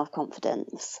any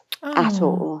self-confidence at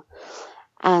all,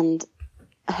 and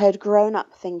had grown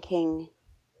up thinking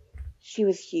she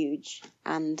was huge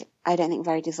and I don't think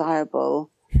very desirable.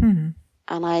 And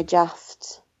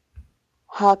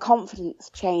her confidence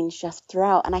changed just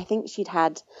throughout. And I think she'd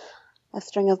had a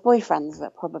string of boyfriends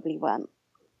that probably weren't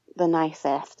the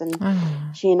nicest. And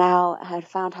she now had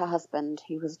found her husband,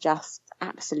 who was just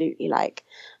absolutely like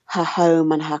her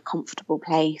home and her comfortable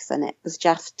place. And it was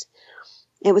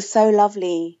so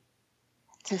lovely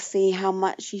to see how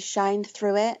much she shined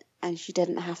through it. And she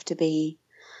didn't have to be,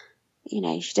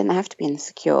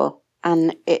 insecure.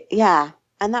 And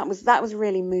and that was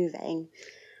really moving.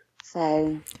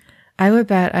 So I would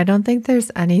bet, I don't think there's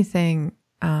anything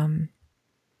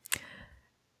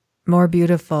more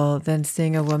beautiful than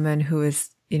seeing a woman who is,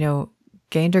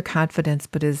 gained her confidence,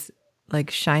 but is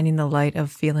like shining the light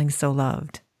of feeling so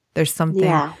loved. There's something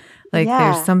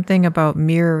there's something about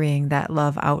mirroring that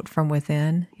love out from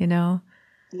within,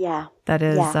 that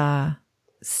is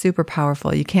super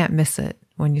powerful. You can't miss it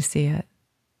when you see it.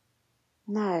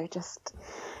 No,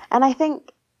 and I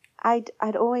think I'd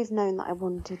always known that I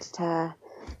wanted to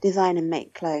design and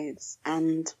make clothes.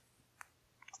 And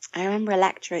I remember a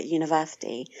lecturer at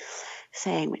university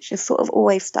saying, which just sort of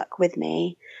always stuck with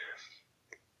me,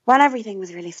 when everything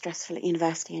was really stressful at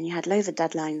university and you had loads of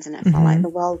deadlines and it felt like the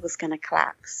world was going to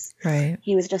collapse. Right.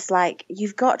 He was just like,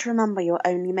 you've got to remember you're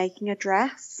only making a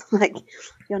dress. Like,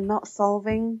 you're not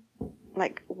solving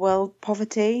like world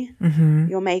poverty.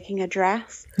 You're making a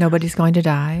dress. Nobody's going to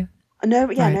die.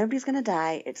 Nobody's going to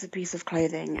die. It's a piece of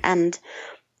clothing. And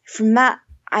from that,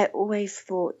 I always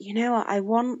thought, I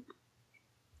want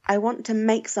to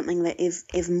make something that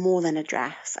is more than a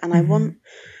dress. And I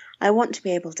want to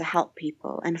be able to help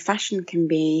people. And fashion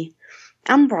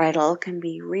and bridal can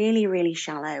be really, really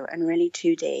shallow and really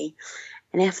 2D.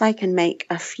 And if I can make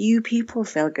a few people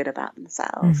feel good about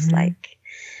themselves, like,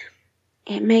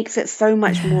 it makes it so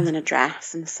much more than a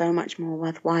dress and so much more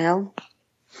worthwhile.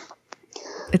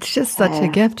 It's just such a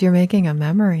gift. You're making a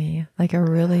memory, like a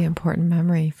really important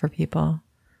memory for people.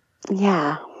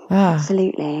 Yeah,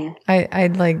 absolutely.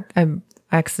 I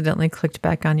accidentally clicked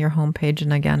back on your homepage,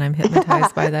 and again, I'm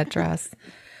hypnotized by that dress.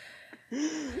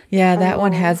 Yeah, that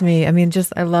one has me. I mean,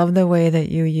 just I love the way that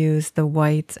you use the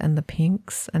whites and the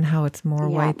pinks and how it's more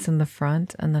whites in the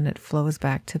front and then it flows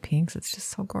back to pinks. It's just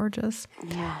so gorgeous.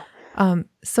 Yeah.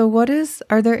 So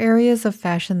are there areas of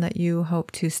fashion that you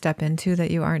hope to step into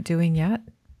that you aren't doing yet?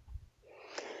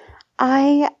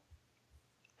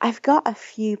 I've got a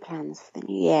few plans for the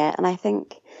new year, and I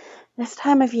think this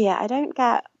time of year I don't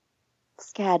get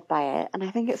scared by it, and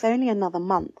I think it's only another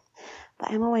month,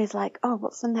 but I'm always like, oh,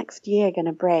 what's the next year going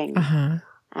to bring?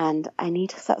 And I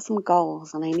need to set some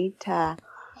goals, and I need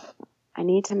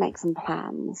to make some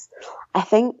plans. I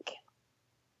think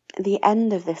the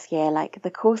end of this year, like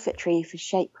the corsetry for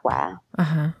shapewear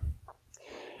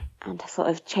and to sort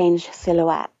of change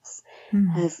silhouettes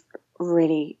has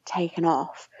really taken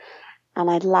off. And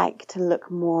I'd like to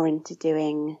look more into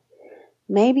doing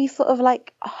maybe sort of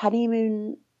like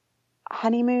honeymoon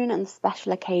and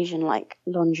special occasion like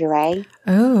lingerie.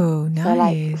 Oh, nice. So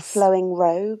like flowing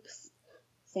robes.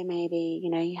 So maybe,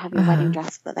 you have your wedding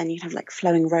dress, but then you'd have like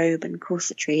flowing robe and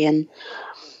corsetry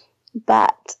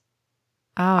but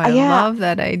oh, I love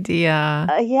that idea.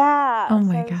 Yeah. Oh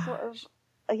my gosh. Sort of,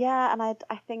 and I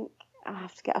think I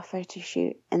have to get a photo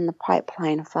shoot in the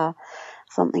pipeline for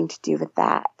something to do with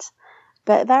that.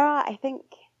 But I think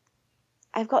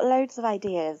I've got loads of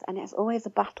ideas, and it's always a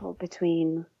battle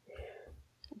between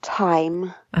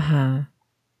time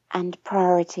and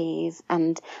priorities.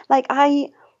 And like,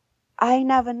 I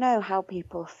never know how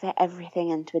people fit everything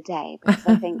into a day, because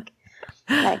I think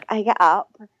like I get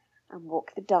up and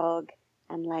walk the dog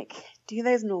and like do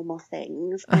those normal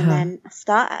things and then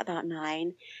start at about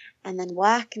 9 and then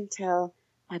work until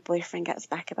my boyfriend gets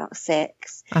back about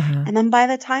 6. And then by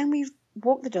the time we've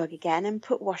walked the dog again and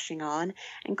put washing on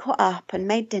and caught up and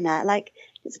made dinner, like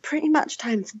it's pretty much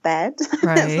time for bed.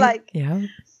 Right. It's like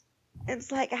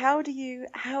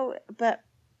but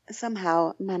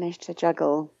somehow managed to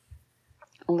juggle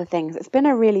all the things. It's been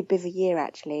a really busy year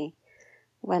actually.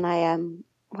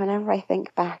 Whenever I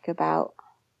think back about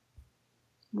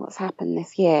what's happened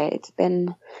this year, it's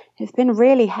been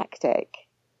really hectic,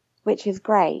 which is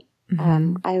great.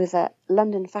 I was at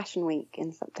London Fashion Week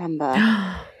in September.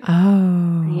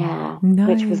 Nice.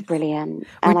 Which was brilliant.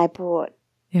 And I bought.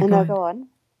 Go on.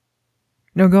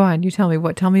 No, go on. You tell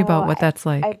me about what that's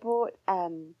like. I bought.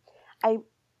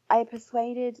 I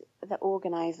persuaded the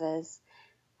organisers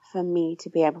for me to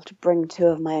be able to bring 2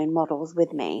 of my own models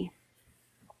with me.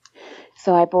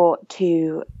 So I bought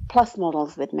 2 plus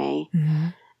models with me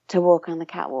to walk on the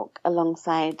catwalk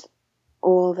alongside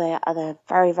all the other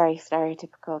very, very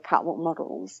stereotypical catwalk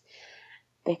models,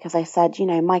 because I said,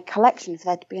 my collection, for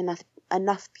there to be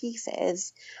enough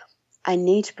pieces, I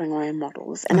need to bring my own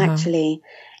models. And actually,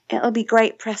 it'll be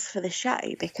great press for the show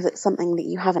because it's something that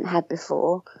you haven't had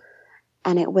before,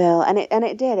 and it will. And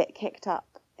it did. It kicked up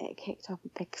a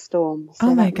big storm. So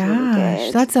oh my gosh,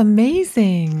 really that's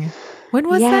amazing. When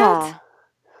was that?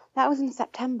 That was in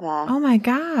September. Oh my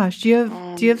gosh. Do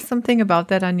you have something about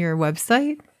that on your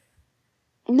website?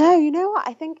 No, you know what?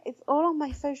 I think it's all on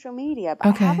my social media,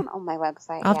 but I haven't on my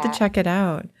website I'll yet. have to check it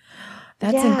out.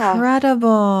 That's incredible.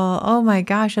 Oh my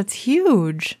gosh, that's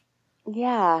huge.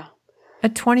 Yeah.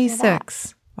 At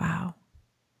 26. Wow.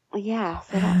 Yeah,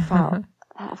 so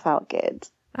that felt good.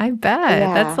 I bet.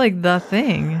 Yeah. That's like the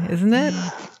thing, isn't it?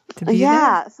 To be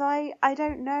there? So I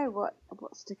don't know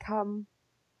what's to come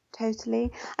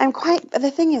totally. I'm quite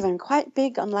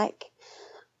big on like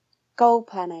goal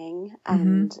planning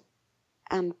and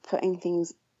putting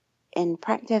things in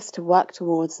practice to work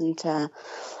towards and to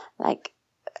like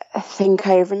think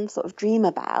over and sort of dream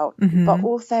about. But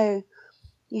also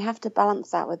you have to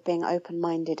balance that with being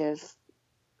open-minded of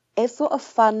it's sort of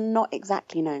fun not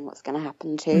exactly knowing what's going to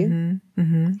happen too.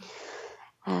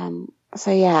 So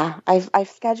yeah, I've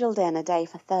scheduled in a day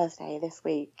for Thursday this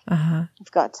week.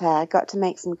 I've got to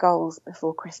make some goals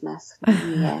before Christmas for the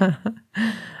new year.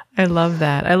 I love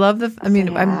that.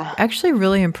 I'm actually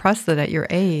really impressed that at your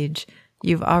age,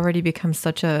 you've already become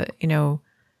such a,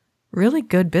 really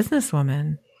good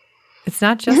businesswoman. It's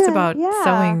not just about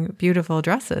sewing beautiful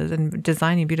dresses and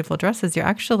designing beautiful dresses. You're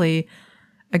actually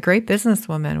a great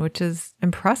businesswoman, which is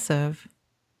impressive.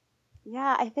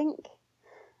 Yeah,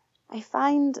 I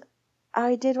find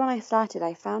I did when I started.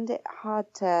 I found it hard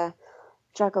to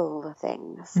juggle all the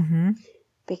things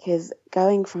because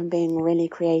going from being really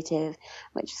creative,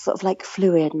 which is sort of like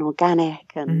fluid and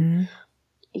organic, and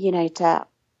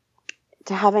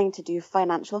to having to do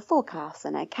financial forecasts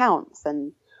and accounts,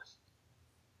 and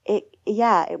it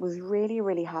was really,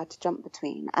 really hard to jump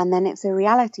between. And then it's a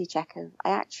reality check of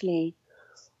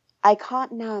I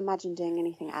can't now imagine doing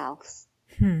anything else.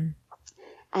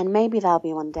 And maybe there'll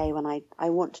be one day when I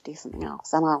want to do something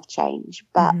else and I'll change.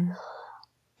 But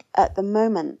at the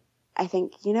moment, I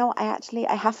think,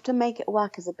 I have to make it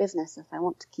work as a business if I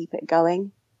want to keep it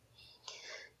going.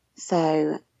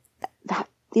 So that,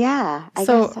 yeah.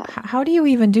 How do you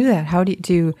even do that? How do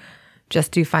you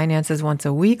just do finances once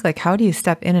a week? Like, how do you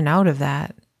step in and out of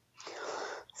that?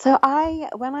 So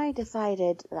when I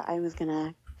decided that I was going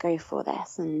to go for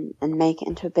this and make it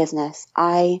into a business,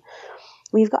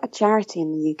 we've got a charity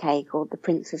in the UK called the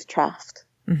Prince's Trust.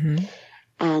 Mm-hmm.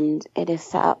 And it is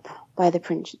set up by the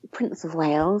Prince of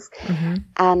Wales. Mm-hmm.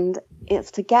 And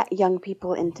it's to get young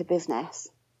people into business.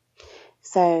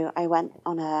 So I went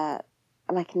on an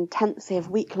intensive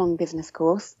week-long business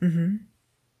course. Mm-hmm.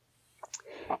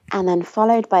 And then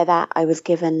followed by that, I was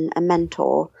given a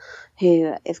mentor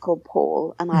who is called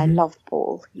Paul. And I love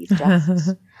Paul. He's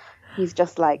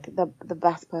just like the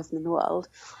best person in the world.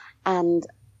 And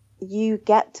you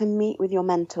get to meet with your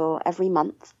mentor every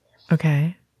month.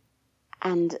 Okay.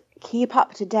 And keep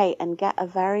up to date and get a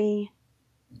very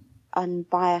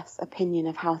unbiased opinion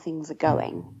of how things are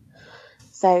going.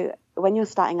 So when you're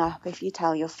starting up, if you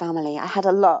tell your family, I had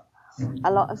a lot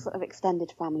of sort of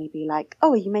extended family be like,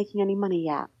 "Oh, are you making any money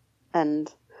yet?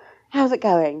 And how's it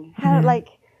going?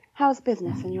 How's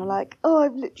business?" And you're like, "Oh,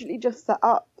 I've literally just set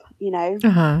up,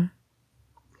 Uh-huh.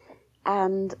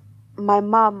 And my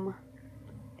mum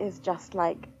is just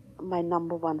like my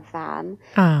number one fan,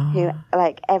 who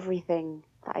like everything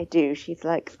that I do, she's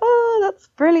like, "Oh, that's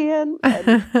brilliant."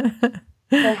 And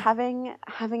so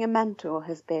having a mentor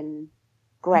has been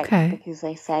great because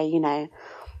they say,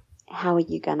 how are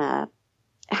you gonna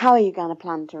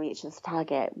plan to reach this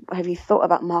target? Have you thought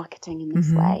about marketing in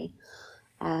this way?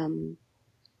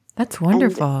 That's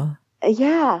wonderful.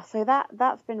 So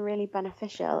that's been really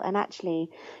beneficial. And actually,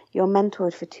 you're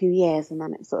mentored for 2 years, and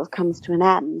then it sort of comes to an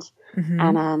end. Mm-hmm.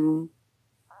 And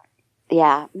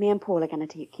me and Paul are going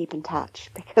to keep in touch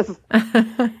because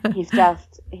he's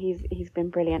been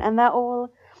brilliant. And they're all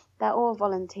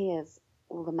volunteers,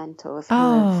 all the mentors.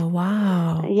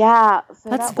 Wow! Yeah, so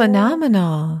that's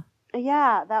phenomenal.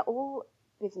 They're all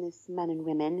businessmen and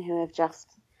women who have just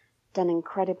done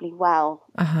incredibly well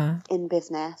in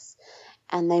business.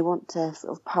 And they want to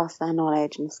sort of pass their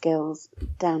knowledge and skills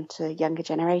down to a younger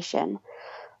generation.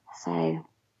 So,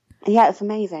 yeah, it's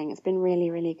amazing. It's been really,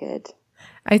 really good.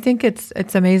 I think it's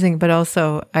amazing, but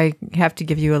also I have to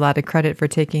give you a lot of credit for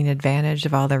taking advantage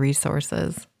of all the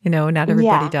resources. Not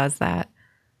everybody does that.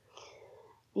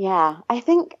 Yeah, I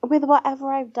think with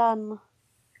whatever I've done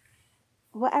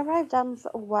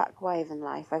sort of work-wise in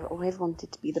life, I've always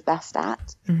wanted to be the best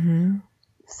at. Mm-hmm.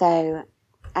 So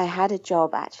I had a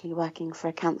job actually working for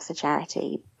a cancer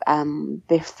charity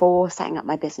before setting up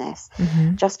my business,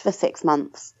 just for 6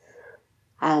 months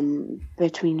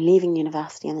between leaving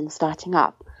university and then starting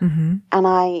up. Mm-hmm.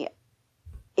 And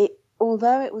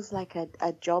although it was like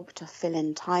a job to fill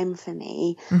in time for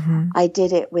me, I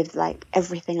did it with like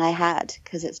everything I had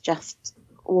because it's just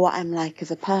what I'm like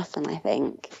as a person, I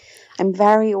think. I'm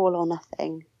very all or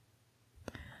nothing.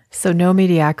 So no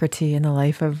mediocrity in the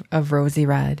life of Rosie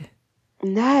Red.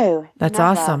 No. That's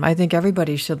never. Awesome. I think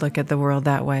everybody should look at the world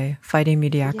that way, fighting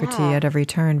mediocrity at every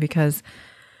turn, because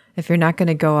if you're not going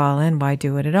to go all in, why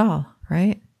do it at all,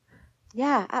 right?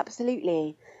 Yeah,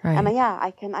 absolutely. Right. And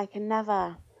I can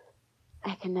never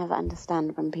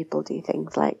understand when people do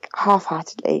things like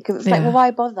half-heartedly, because it's like, well, why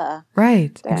bother?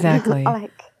 Right, exactly.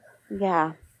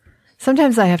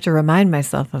 Sometimes I have to remind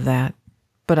myself of that,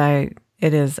 but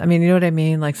it is, you know what I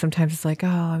mean? Like sometimes it's like, oh,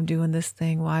 I'm doing this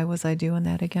thing. Why was I doing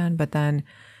that again? But then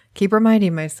keep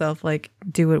reminding myself, like,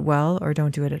 do it well or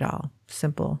don't do it at all.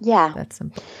 Simple. Yeah. That's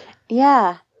simple.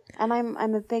 Yeah. And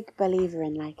I'm a big believer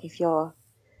in like, if you're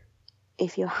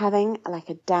having like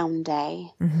a down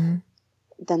day,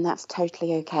 then that's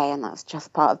totally okay. And that's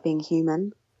just part of being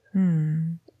human.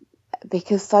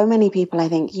 Because so many people, I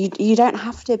think, you don't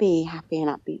have to be happy and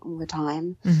upbeat all the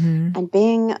time. And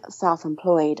being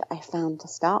self-employed, I found to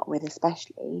start with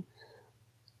especially,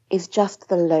 is just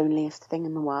the loneliest thing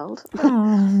in the world.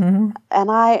 And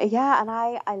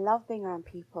I love being around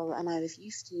people, and I was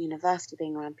used to university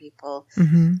being around people.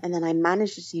 And then I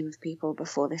managed a team of people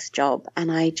before this job,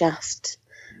 and I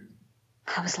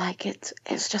was like,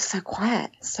 it's just so quiet,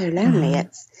 it's so lonely.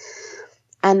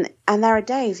 And there are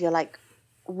days you're like,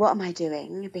 what am I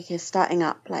doing? Because starting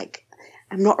up, like,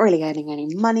 I'm not really earning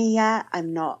any money yet.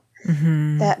 I'm not,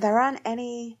 there aren't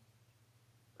any,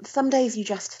 some days you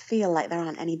just feel like there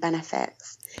aren't any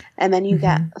benefits. And then you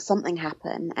get something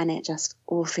happen and it just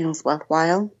all feels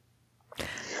worthwhile.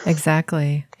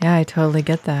 Exactly. Yeah, I totally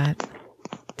get that.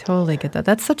 Totally get that.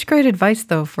 That's such great advice,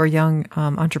 though, for young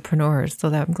entrepreneurs. So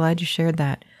I'm glad you shared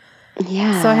that.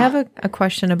 Yeah. So I have a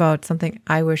question about something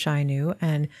I wish I knew,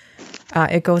 and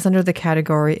it goes under the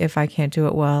category, if I can't do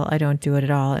it well, I don't do it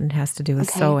at all, and it has to do with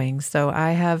sewing. So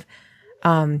I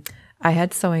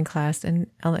had sewing class in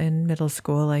middle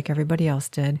school, like everybody else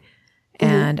did,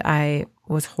 and I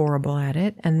was horrible at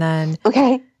it. And then,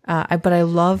 but I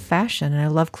love fashion and I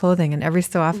love clothing, and every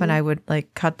so often I would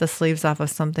like cut the sleeves off of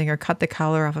something or cut the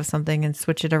collar off of something and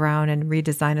switch it around and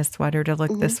redesign a sweater to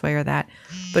look this way or that.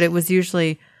 But it was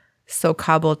usually so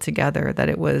cobbled together that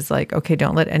it was like, okay,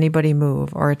 don't let anybody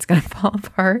move or it's going to fall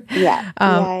apart. Yeah.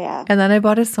 And then I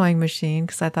bought a sewing machine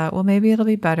because I thought, well, maybe it'll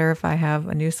be better if I have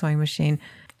a new sewing machine.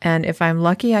 And if I'm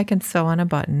lucky, I can sew on a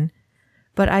button.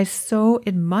 But I so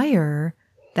admire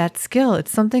that skill.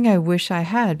 It's something I wish I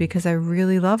had because I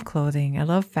really love clothing. I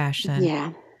love fashion.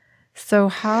 Yeah. So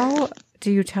how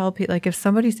do you tell people, like if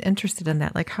somebody's interested in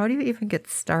that, like how do you even get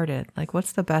started? Like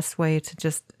what's the best way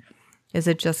to is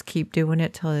it just keep doing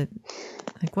it till it,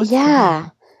 like what's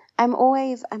I'm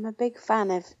a big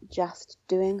fan of just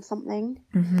doing something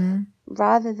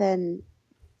rather than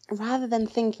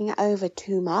thinking it over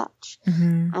too much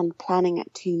and planning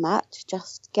it too much.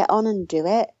 Just get on and do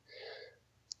it.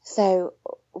 So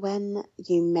when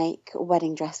you make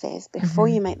wedding dresses, before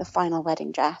you make the final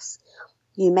wedding dress,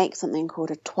 you make something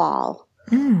called a toile.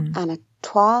 And a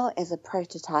toile is a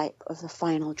prototype of the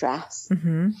final dress.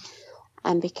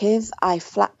 And because I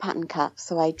flat pattern cut,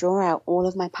 so I draw out all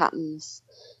of my patterns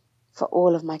for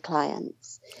all of my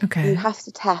clients, you have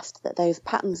to test that those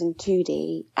patterns in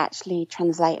 2D actually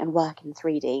translate and work in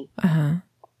 3D.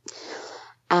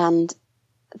 And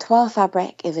toile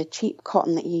fabric is a cheap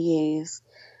cotton that you use.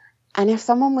 And if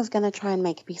someone was going to try and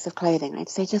make a piece of clothing, I'd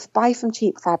say just buy some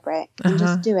cheap fabric and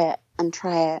just do it and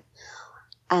try it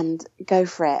and go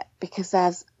for it. Because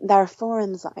there are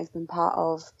forums that I've been part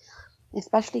of,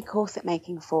 especially corset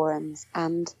making forums,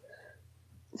 and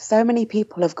so many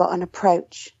people have got an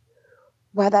approach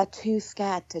where they're too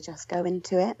scared to just go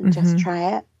into it and just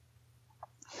try it.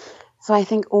 So I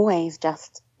think always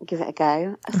just give it a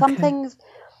go. Some things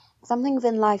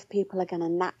in life people are going to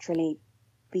naturally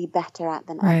be better at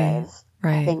than others.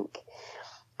 I think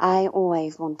I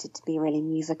always wanted to be really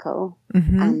musical,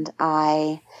 and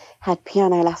I had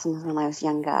piano lessons when I was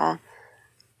younger,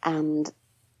 and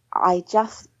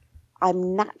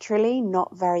I'm naturally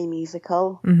not very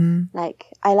musical. Like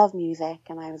I love music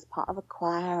and I was part of a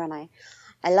choir and I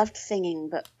loved singing,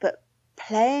 but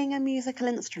playing a musical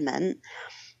instrument,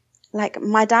 like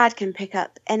my dad can pick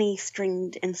up any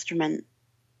stringed instrument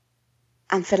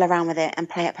and fiddle around with it and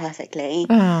play it perfectly.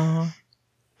 And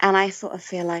I sort of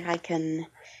feel like I can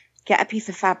get a piece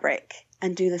of fabric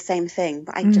and do the same thing,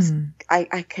 but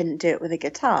I couldn't do it with a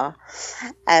guitar.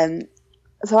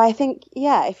 So I think,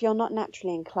 if you're not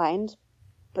naturally inclined,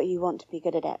 but you want to be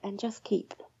good at it, then just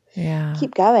keep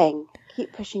going,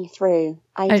 keep pushing through.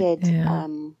 I did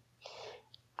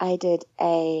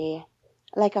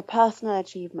a personal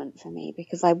achievement for me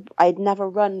because I'd never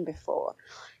run before.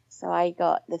 So I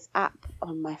got this app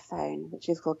on my phone, which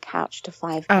is called Couch to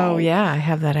 5K. Oh yeah, I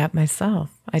have that app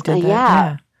myself. I did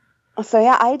that. So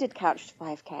I did Couch to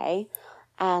 5K,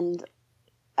 and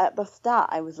at the start,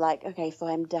 I was like, okay, so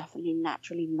I'm definitely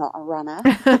naturally not a runner.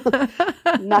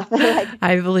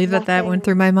 I believe that went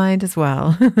through my mind as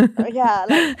well. It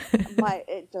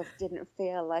just didn't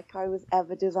feel like I was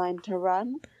ever designed to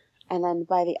run. And then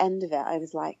by the end of it, I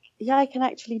was like, yeah, I can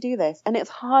actually do this. And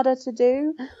it's harder to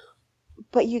do,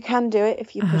 but you can do it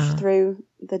if you push through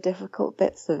the difficult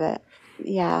bits of it.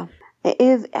 Yeah, it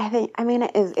is.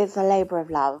 It's a labor of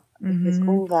love because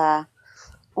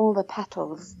all the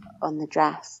petals on the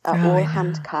dress are all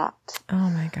hand cut. Oh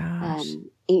my gosh.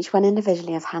 Each one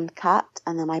individually is hand cut,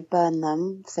 and then I burn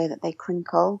them so that they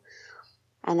crinkle.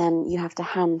 And then you have to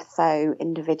hand sew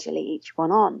individually each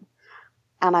one on.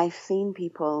 And I've seen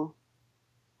people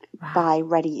buy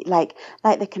ready, like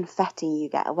the confetti you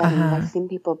get at weddings. I've seen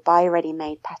people buy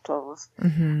ready-made petals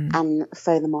and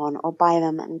sew them on, or buy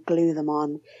them and glue them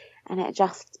on. And it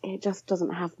just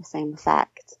doesn't have the same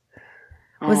effect.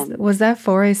 Was that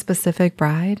for a specific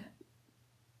bride?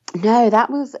 No, that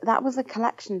was a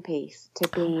collection piece to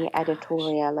be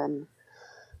editorial. And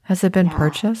has it been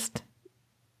purchased?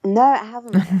 No, it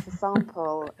hasn't. It's a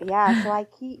sample. So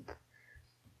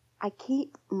I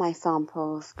keep my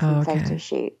samples from photo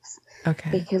shoots.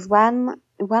 Because when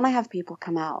I have people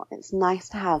come out, it's nice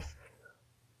to have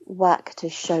work to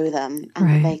show them and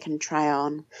that they can try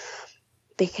on.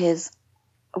 Because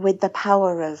with the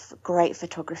power of great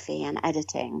photography and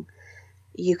editing,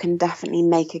 you can definitely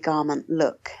make a garment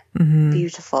look Mm-hmm.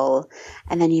 beautiful,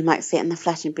 and then you might see it in the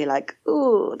flesh and be like,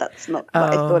 "Ooh, that's not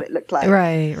what I thought Oh, it looked like."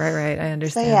 right. I So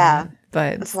understand yeah,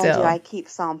 that. But so I do. still. I keep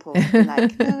samples to be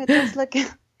like, "No, it does look.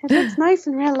 It looks nice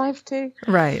in real life too."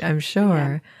 Right, I'm Yeah.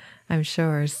 sure. I'm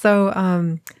sure. So,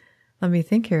 let me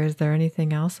think here. Is there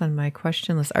anything else on my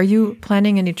question list? Are you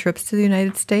planning any trips to the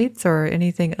United States or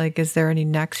anything? Like, is there any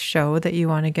next show that you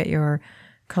want to get your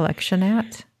collection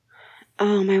at?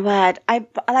 Oh my word!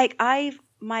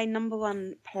 My number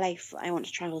one place I want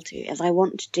to travel to is I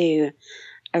want to do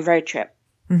a road trip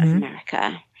of Mm-hmm.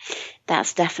 America.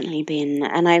 That's definitely been,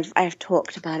 and I've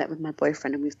talked about it with my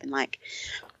boyfriend, and we've been like,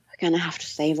 we're gonna have to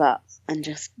save up and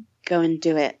just go and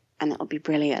do it, and it'll be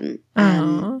brilliant.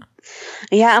 Oh,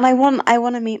 Yeah, and I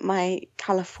want to meet my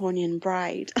Californian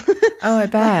bride. oh, I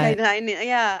Like bet.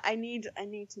 I need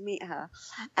to meet her.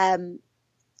 Um,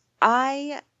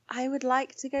 I would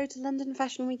like to go to London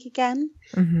Fashion Week again,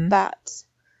 Mm-hmm. but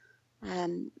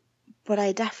um, but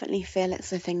I definitely feel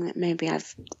it's a thing that maybe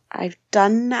I've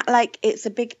done that. Like it's a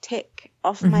big tick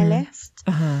off my Mm-hmm. list.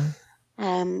 Uh-huh.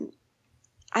 Um,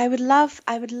 I would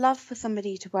love for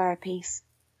somebody to wear a piece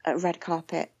at Red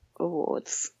Carpet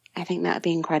Awards. I think that would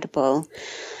be incredible.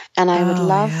 And I would Oh,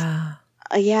 love,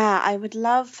 yeah. I would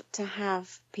love to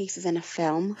have pieces in a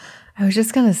film. I was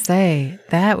just gonna say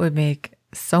that would make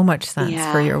so much sense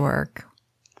for Yeah, your work.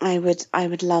 I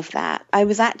would love that. I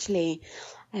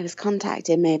was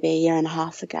contacted maybe a year and a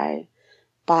half ago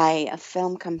by a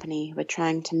film company who were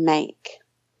trying to make,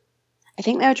 I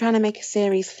think they were trying to make a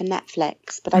series for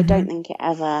Netflix, but I Mm-hmm. don't think it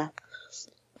ever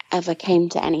came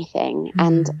to anything.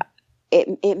 And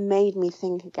Mm. it made me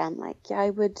think again, like, yeah,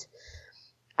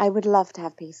 I would love to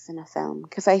have pieces in a film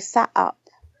because I set up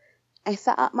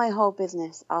my whole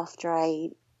business after I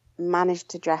managed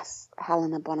to dress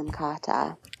Helena Bonham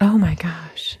Carter. Oh my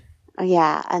gosh.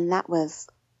 Yeah, and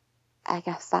I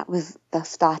guess that was the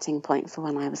starting point for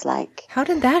when I was like, How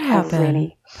did that I happen?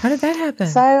 really. How did that happen?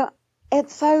 So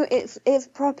it's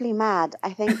properly mad.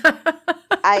 I think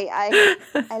I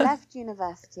left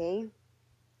university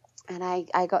and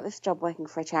I got this job working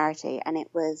for a charity, and it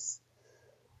was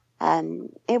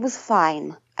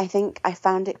fine. I think I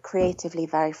found it creatively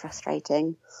very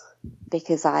frustrating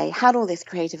because I had all this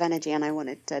creative energy and I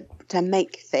wanted to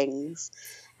make things,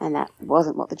 and that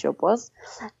wasn't what the job was.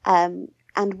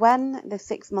 And when the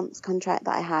 6 months contract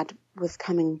that I had was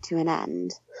coming to an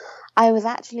end, I was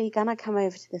actually gonna come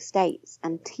over to the States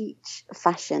and teach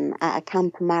fashion at a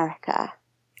Camp America.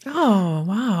 Oh,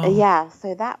 wow. Yeah,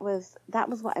 so that was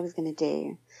what I was gonna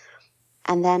do.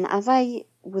 And then as I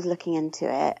was looking into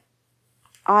it,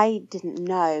 I didn't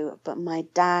know, but my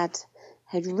dad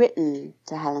had written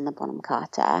to Helena Bonham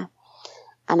Carter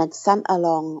and had sent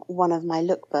along one of my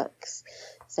lookbooks.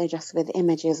 So just with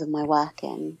images of my work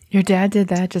in. Your dad did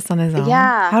that just on his own?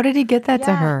 Yeah, How did he get that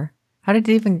to yeah. her? How did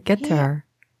it even get to He, her?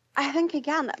 I think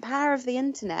again, the power of the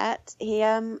internet.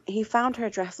 He found her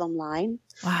address online,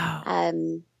 Wow.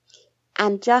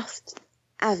 and just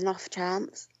as an off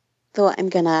chance, thought I'm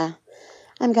gonna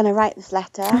write this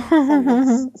letter,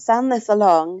 send this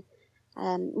along.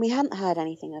 We hadn't heard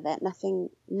anything of it.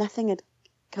 Nothing had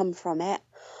come from it.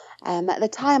 At the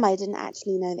time, I didn't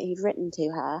actually know that he'd written to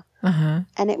her. Uh-huh.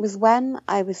 And it was when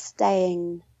I was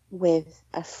staying with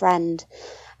a friend,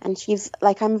 and she's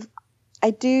like, I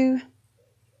do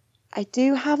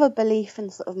have a belief in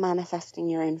sort of manifesting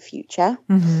your own future.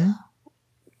 Mm-hmm.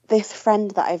 This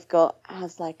friend that I've got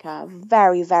has like a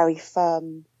very, very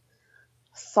firm,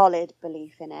 solid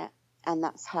belief in it, and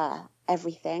that's her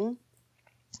everything.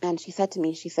 And she said to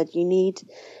me, you need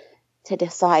to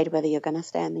decide whether you're going to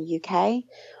stay in the UK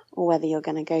or whether you're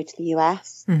going to go to the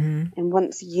US. Mm-hmm. And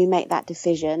once you make that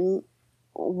decision,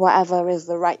 whatever is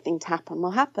the right thing to happen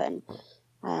will happen.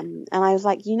 And I was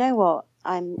like, you know what?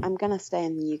 I'm going to stay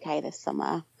in the UK this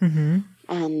summer. Mm-hmm.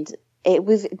 And it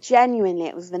was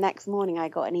the next morning I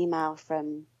got an email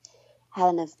from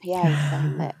Helena's PA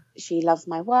saying that she loves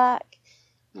my work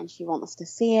and she wants to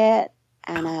see it.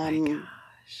 And Oh my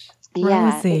gosh.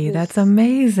 yeah, Rosie, that's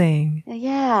amazing.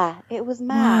 yeah, it was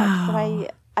mad. So Wow.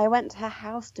 I went to her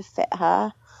house to fit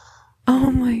her.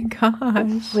 Oh my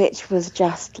gosh. Which was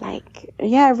just like,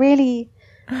 yeah, really,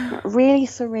 really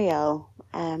surreal.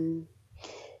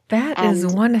 That is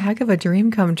And one heck of a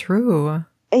dream come true.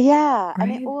 yeah,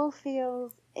 and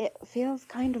Right? it feels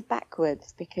kind of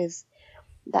backwards because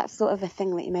that's sort of a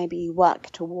thing that maybe you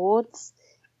work towards,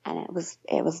 and it was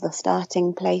the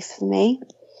starting place for me.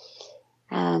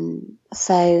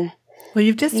 So Well,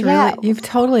 yeah. you've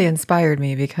totally inspired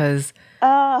me because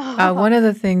Oh, one of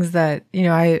the things that,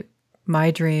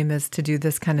 my dream is to do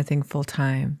this kind of thing full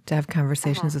time, to have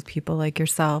conversations with people like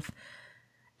yourself.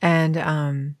 And,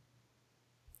 I've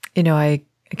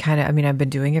been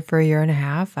doing it for a year and a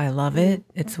half. I love it.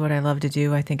 It's what I love to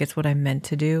do. I think it's what I'm meant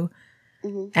to do.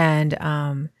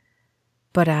 And,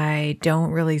 but I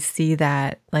don't really see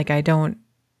that. Like, I don't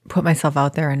put myself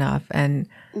out there enough and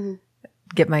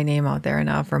get my name out there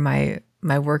enough or my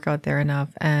work out there enough.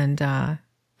 And,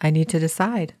 I need to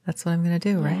decide. That's what I'm going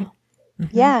to do, right?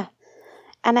 Yeah.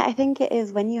 And I think it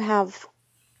is when you have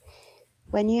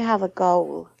a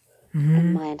goal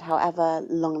in mind, however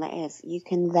long that is, you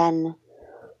can then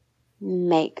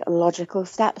make logical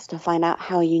steps to find out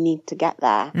how you need to get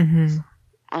there.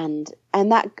 And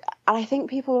I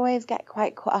think people always get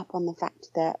quite caught up on the fact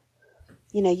that,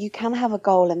 you can have a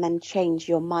goal and then change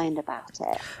your mind about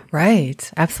it.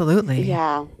 Right. Absolutely.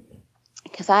 Yeah.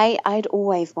 Because I'd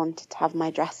always wanted to have my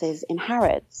dresses in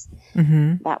Harrods.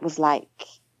 That was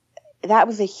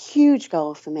a huge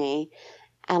goal for me.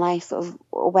 And I sort of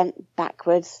went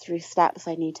backwards through steps.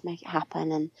 I need to make it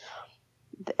happen. And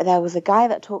there was a guy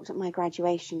that talked at my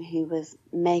graduation who was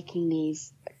making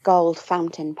these gold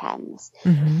fountain pens.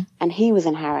 And he was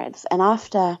in Harrods. And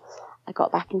after I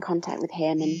got back in contact with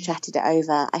him and chatted it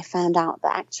over, I found out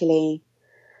that actually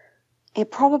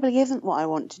it probably isn't what I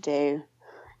want to do.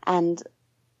 And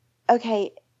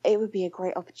okay, it would be a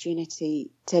great opportunity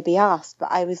to be asked,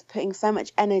 but I was putting so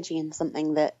much energy in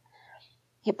something that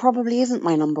it probably isn't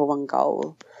my number one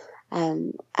goal.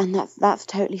 And that's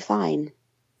totally fine.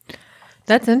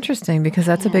 That's interesting because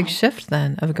that's a big shift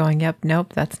then of going, yep,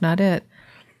 nope, that's not it.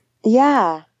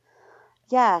 Yeah.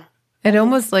 Yeah. It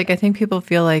almost I think people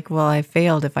feel like, well, I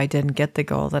failed if I didn't get the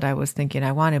goal that I was thinking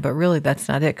I wanted, but really that's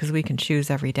not it because we can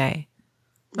choose every day.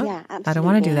 Oh, yeah, absolutely. I don't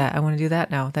want to do that. I want to do that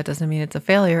now. That doesn't mean it's a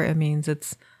failure. It means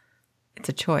it's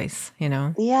a choice,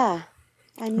 Yeah.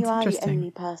 And That's you are the interesting.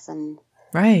 only person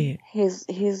Right.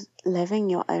 who's living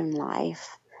your own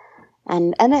life.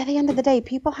 And at the end of the day,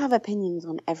 people have opinions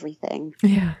on everything.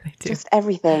 Yeah, they do. Just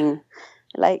everything.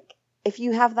 Like, if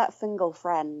you have that single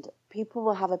friend, people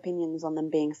will have opinions on them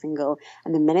being single.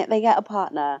 And the minute they get a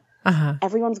partner,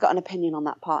 everyone's got an opinion on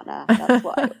that partner. That's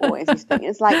what I always used to think.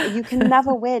 It's like, you can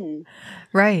never win.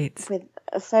 Right.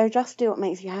 So just do what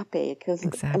makes you happy, because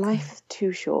Exactly. life is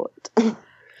too short.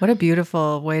 What a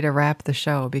beautiful way to wrap the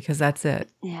show, because that's it.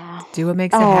 Yeah. Do what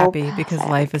makes you happy, perfect. because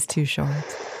life is too short.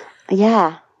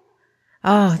 Yeah.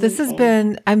 Oh, this has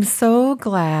been, I'm so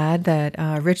glad that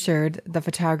Richard, the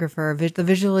photographer, the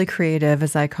visually creative,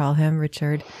 as I call him,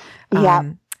 Richard,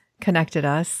 connected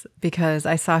us, because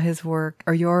I saw his work,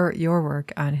 or your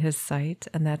work on his site,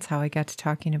 and that's how I got to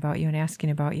talking about you and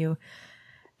asking about you.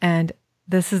 And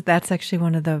that's actually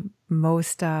one of the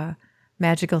most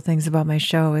magical things about my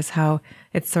show, is how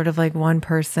it's sort of like one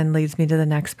person leads me to the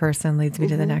next person, leads me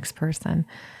to the next person.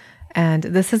 And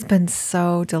this has been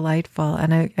so delightful.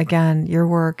 And again, your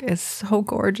work is so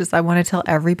gorgeous. I want to tell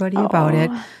everybody about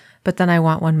it, but then I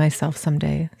want one myself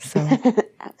someday. So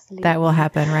Absolutely. That will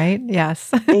happen, right?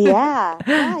 Yes. Yeah.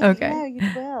 Okay.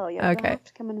 You will. You'll have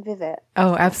to come and visit.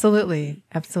 Oh, absolutely.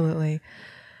 Absolutely.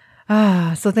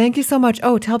 So thank you so much.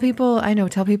 Oh, tell people, I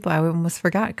almost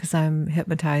forgot because I'm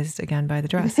hypnotized again by the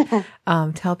dress.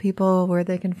 Tell people where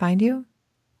they can find you.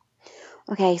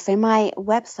 Okay, so my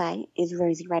website is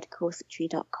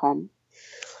rosieredcorsetry.com,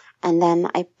 and then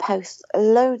I post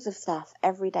loads of stuff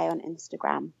every day on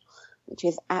Instagram, which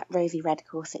is at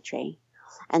rosieredcorsetry,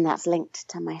 and that's linked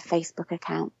to my Facebook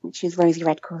account, which is Rosie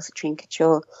Red Corsetry and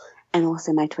Couture, and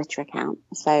also my Twitter account.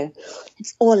 So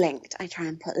it's all linked. I try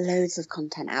and put loads of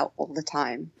content out all the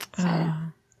time. So.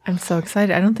 I'm so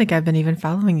excited. I don't think I've been even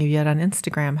following you yet on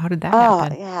Instagram. How did that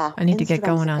happen? Yeah. I need to get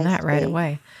going on that right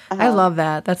away. I love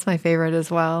that. That's my favorite as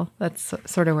well. That's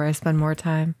sort of where I spend more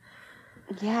time.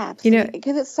 Yeah, absolutely.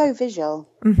 Because it's so visual.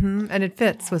 Mm-hmm. And it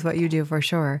fits with what you do for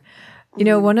sure.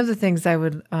 One of the things I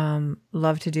would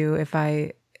love to do if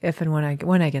and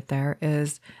when I get there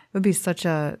is, it would be such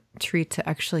a treat to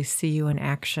actually see you in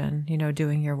action,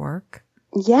 doing your work.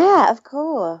 Yeah, of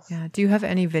course. Yeah. Do you have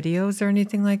any videos or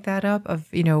anything like that up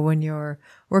of, when you're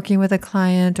working with a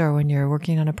client or when you're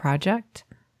working on a project?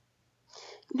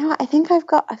 No, I think I've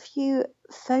got a few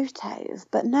photos,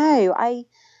 but no,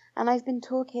 I've been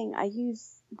talking, I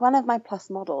use, one of my plus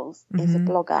models is a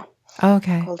blogger. Oh,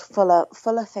 okay. Called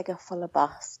Fuller Figure, Fuller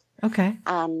Bust. Okay.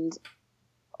 And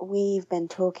we've been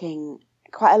talking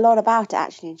quite a lot about it,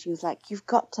 actually. And she was like, you've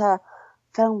got to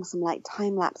film some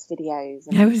time-lapse videos.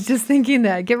 And I was just thinking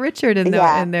that. Get Richard in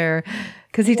there.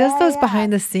 Because he does those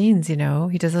behind the scenes, He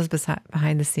does those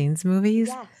behind the scenes movies.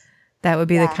 Yes. That would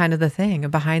be the kind of the thing, a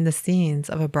behind the scenes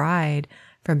of a bride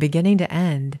from beginning to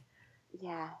end.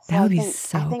 Yeah. So that would be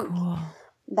so cool.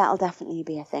 that'll definitely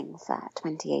be a thing for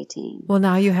 2018. Well,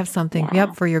 now you have something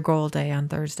Yeah. for your goal day on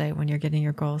Thursday when you're getting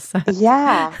your goals set.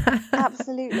 Yeah,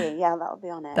 absolutely. Yeah, that'll be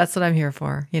on it. That's what I'm here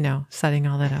for, setting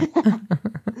all that up.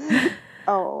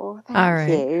 Oh, All thank right.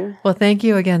 you. Well, thank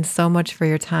you again so much for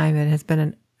your time. It has been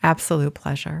an absolute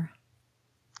pleasure.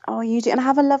 Oh, you do. And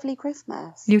have a lovely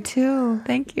Christmas. You too.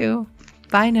 Thank you.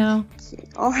 Bye now.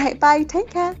 All right. Bye. Take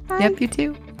care. Bye. Yep, you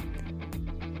too.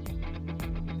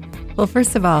 Well,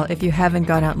 first of all, if you haven't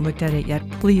gone out and looked at it yet,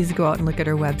 please go out and look at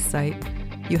her website.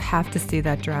 You have to see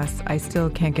that dress. I still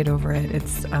can't get over it.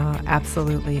 It's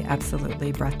absolutely,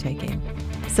 absolutely breathtaking.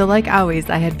 So like always,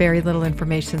 I had very little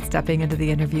information stepping into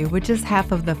the interview, which is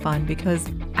half of the fun because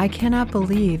I cannot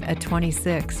believe at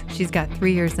 26, she's got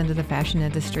 3 years into the fashion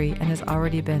industry and has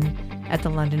already been at the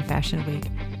London Fashion Week.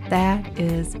 That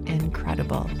is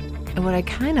incredible. And what I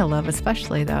kind of love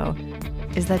especially though,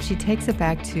 is that she takes it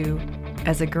back to,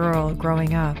 as a girl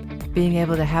growing up, being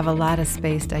able to have a lot of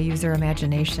space to use her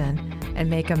imagination and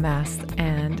make a mess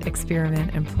and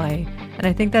experiment and play. And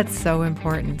I think that's so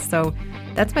important. So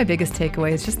that's my biggest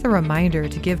takeaway, is just the reminder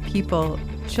to give people,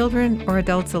 children or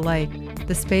adults alike,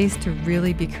 the space to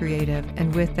really be creative.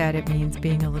 And with that, it means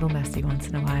being a little messy once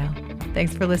in a while.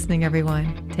 Thanks for listening,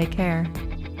 everyone. Take care.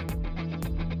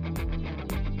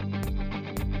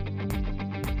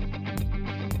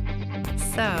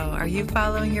 So, are you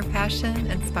following your passion,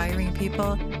 inspiring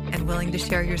people, and willing to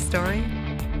share your story?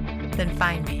 Then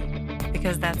find me,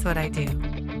 because that's what I do.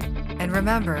 And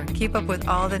remember, keep up with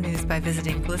all the news by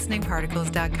visiting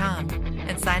glisteningparticles.com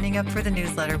and signing up for the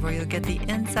newsletter where you'll get the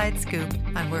inside scoop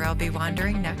on where I'll be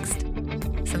wandering next,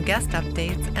 some guest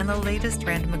updates, and the latest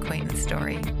random acquaintance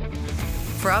story.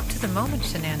 For up-to-the-moment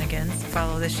shenanigans,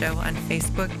 follow the show on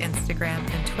Facebook, Instagram,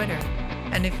 and Twitter.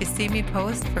 And if you see me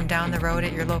post from down the road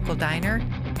at your local diner,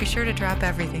 be sure to drop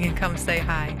everything and come say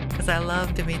hi, because I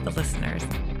love to meet the listeners.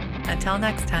 Until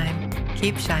next time,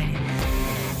 keep shining.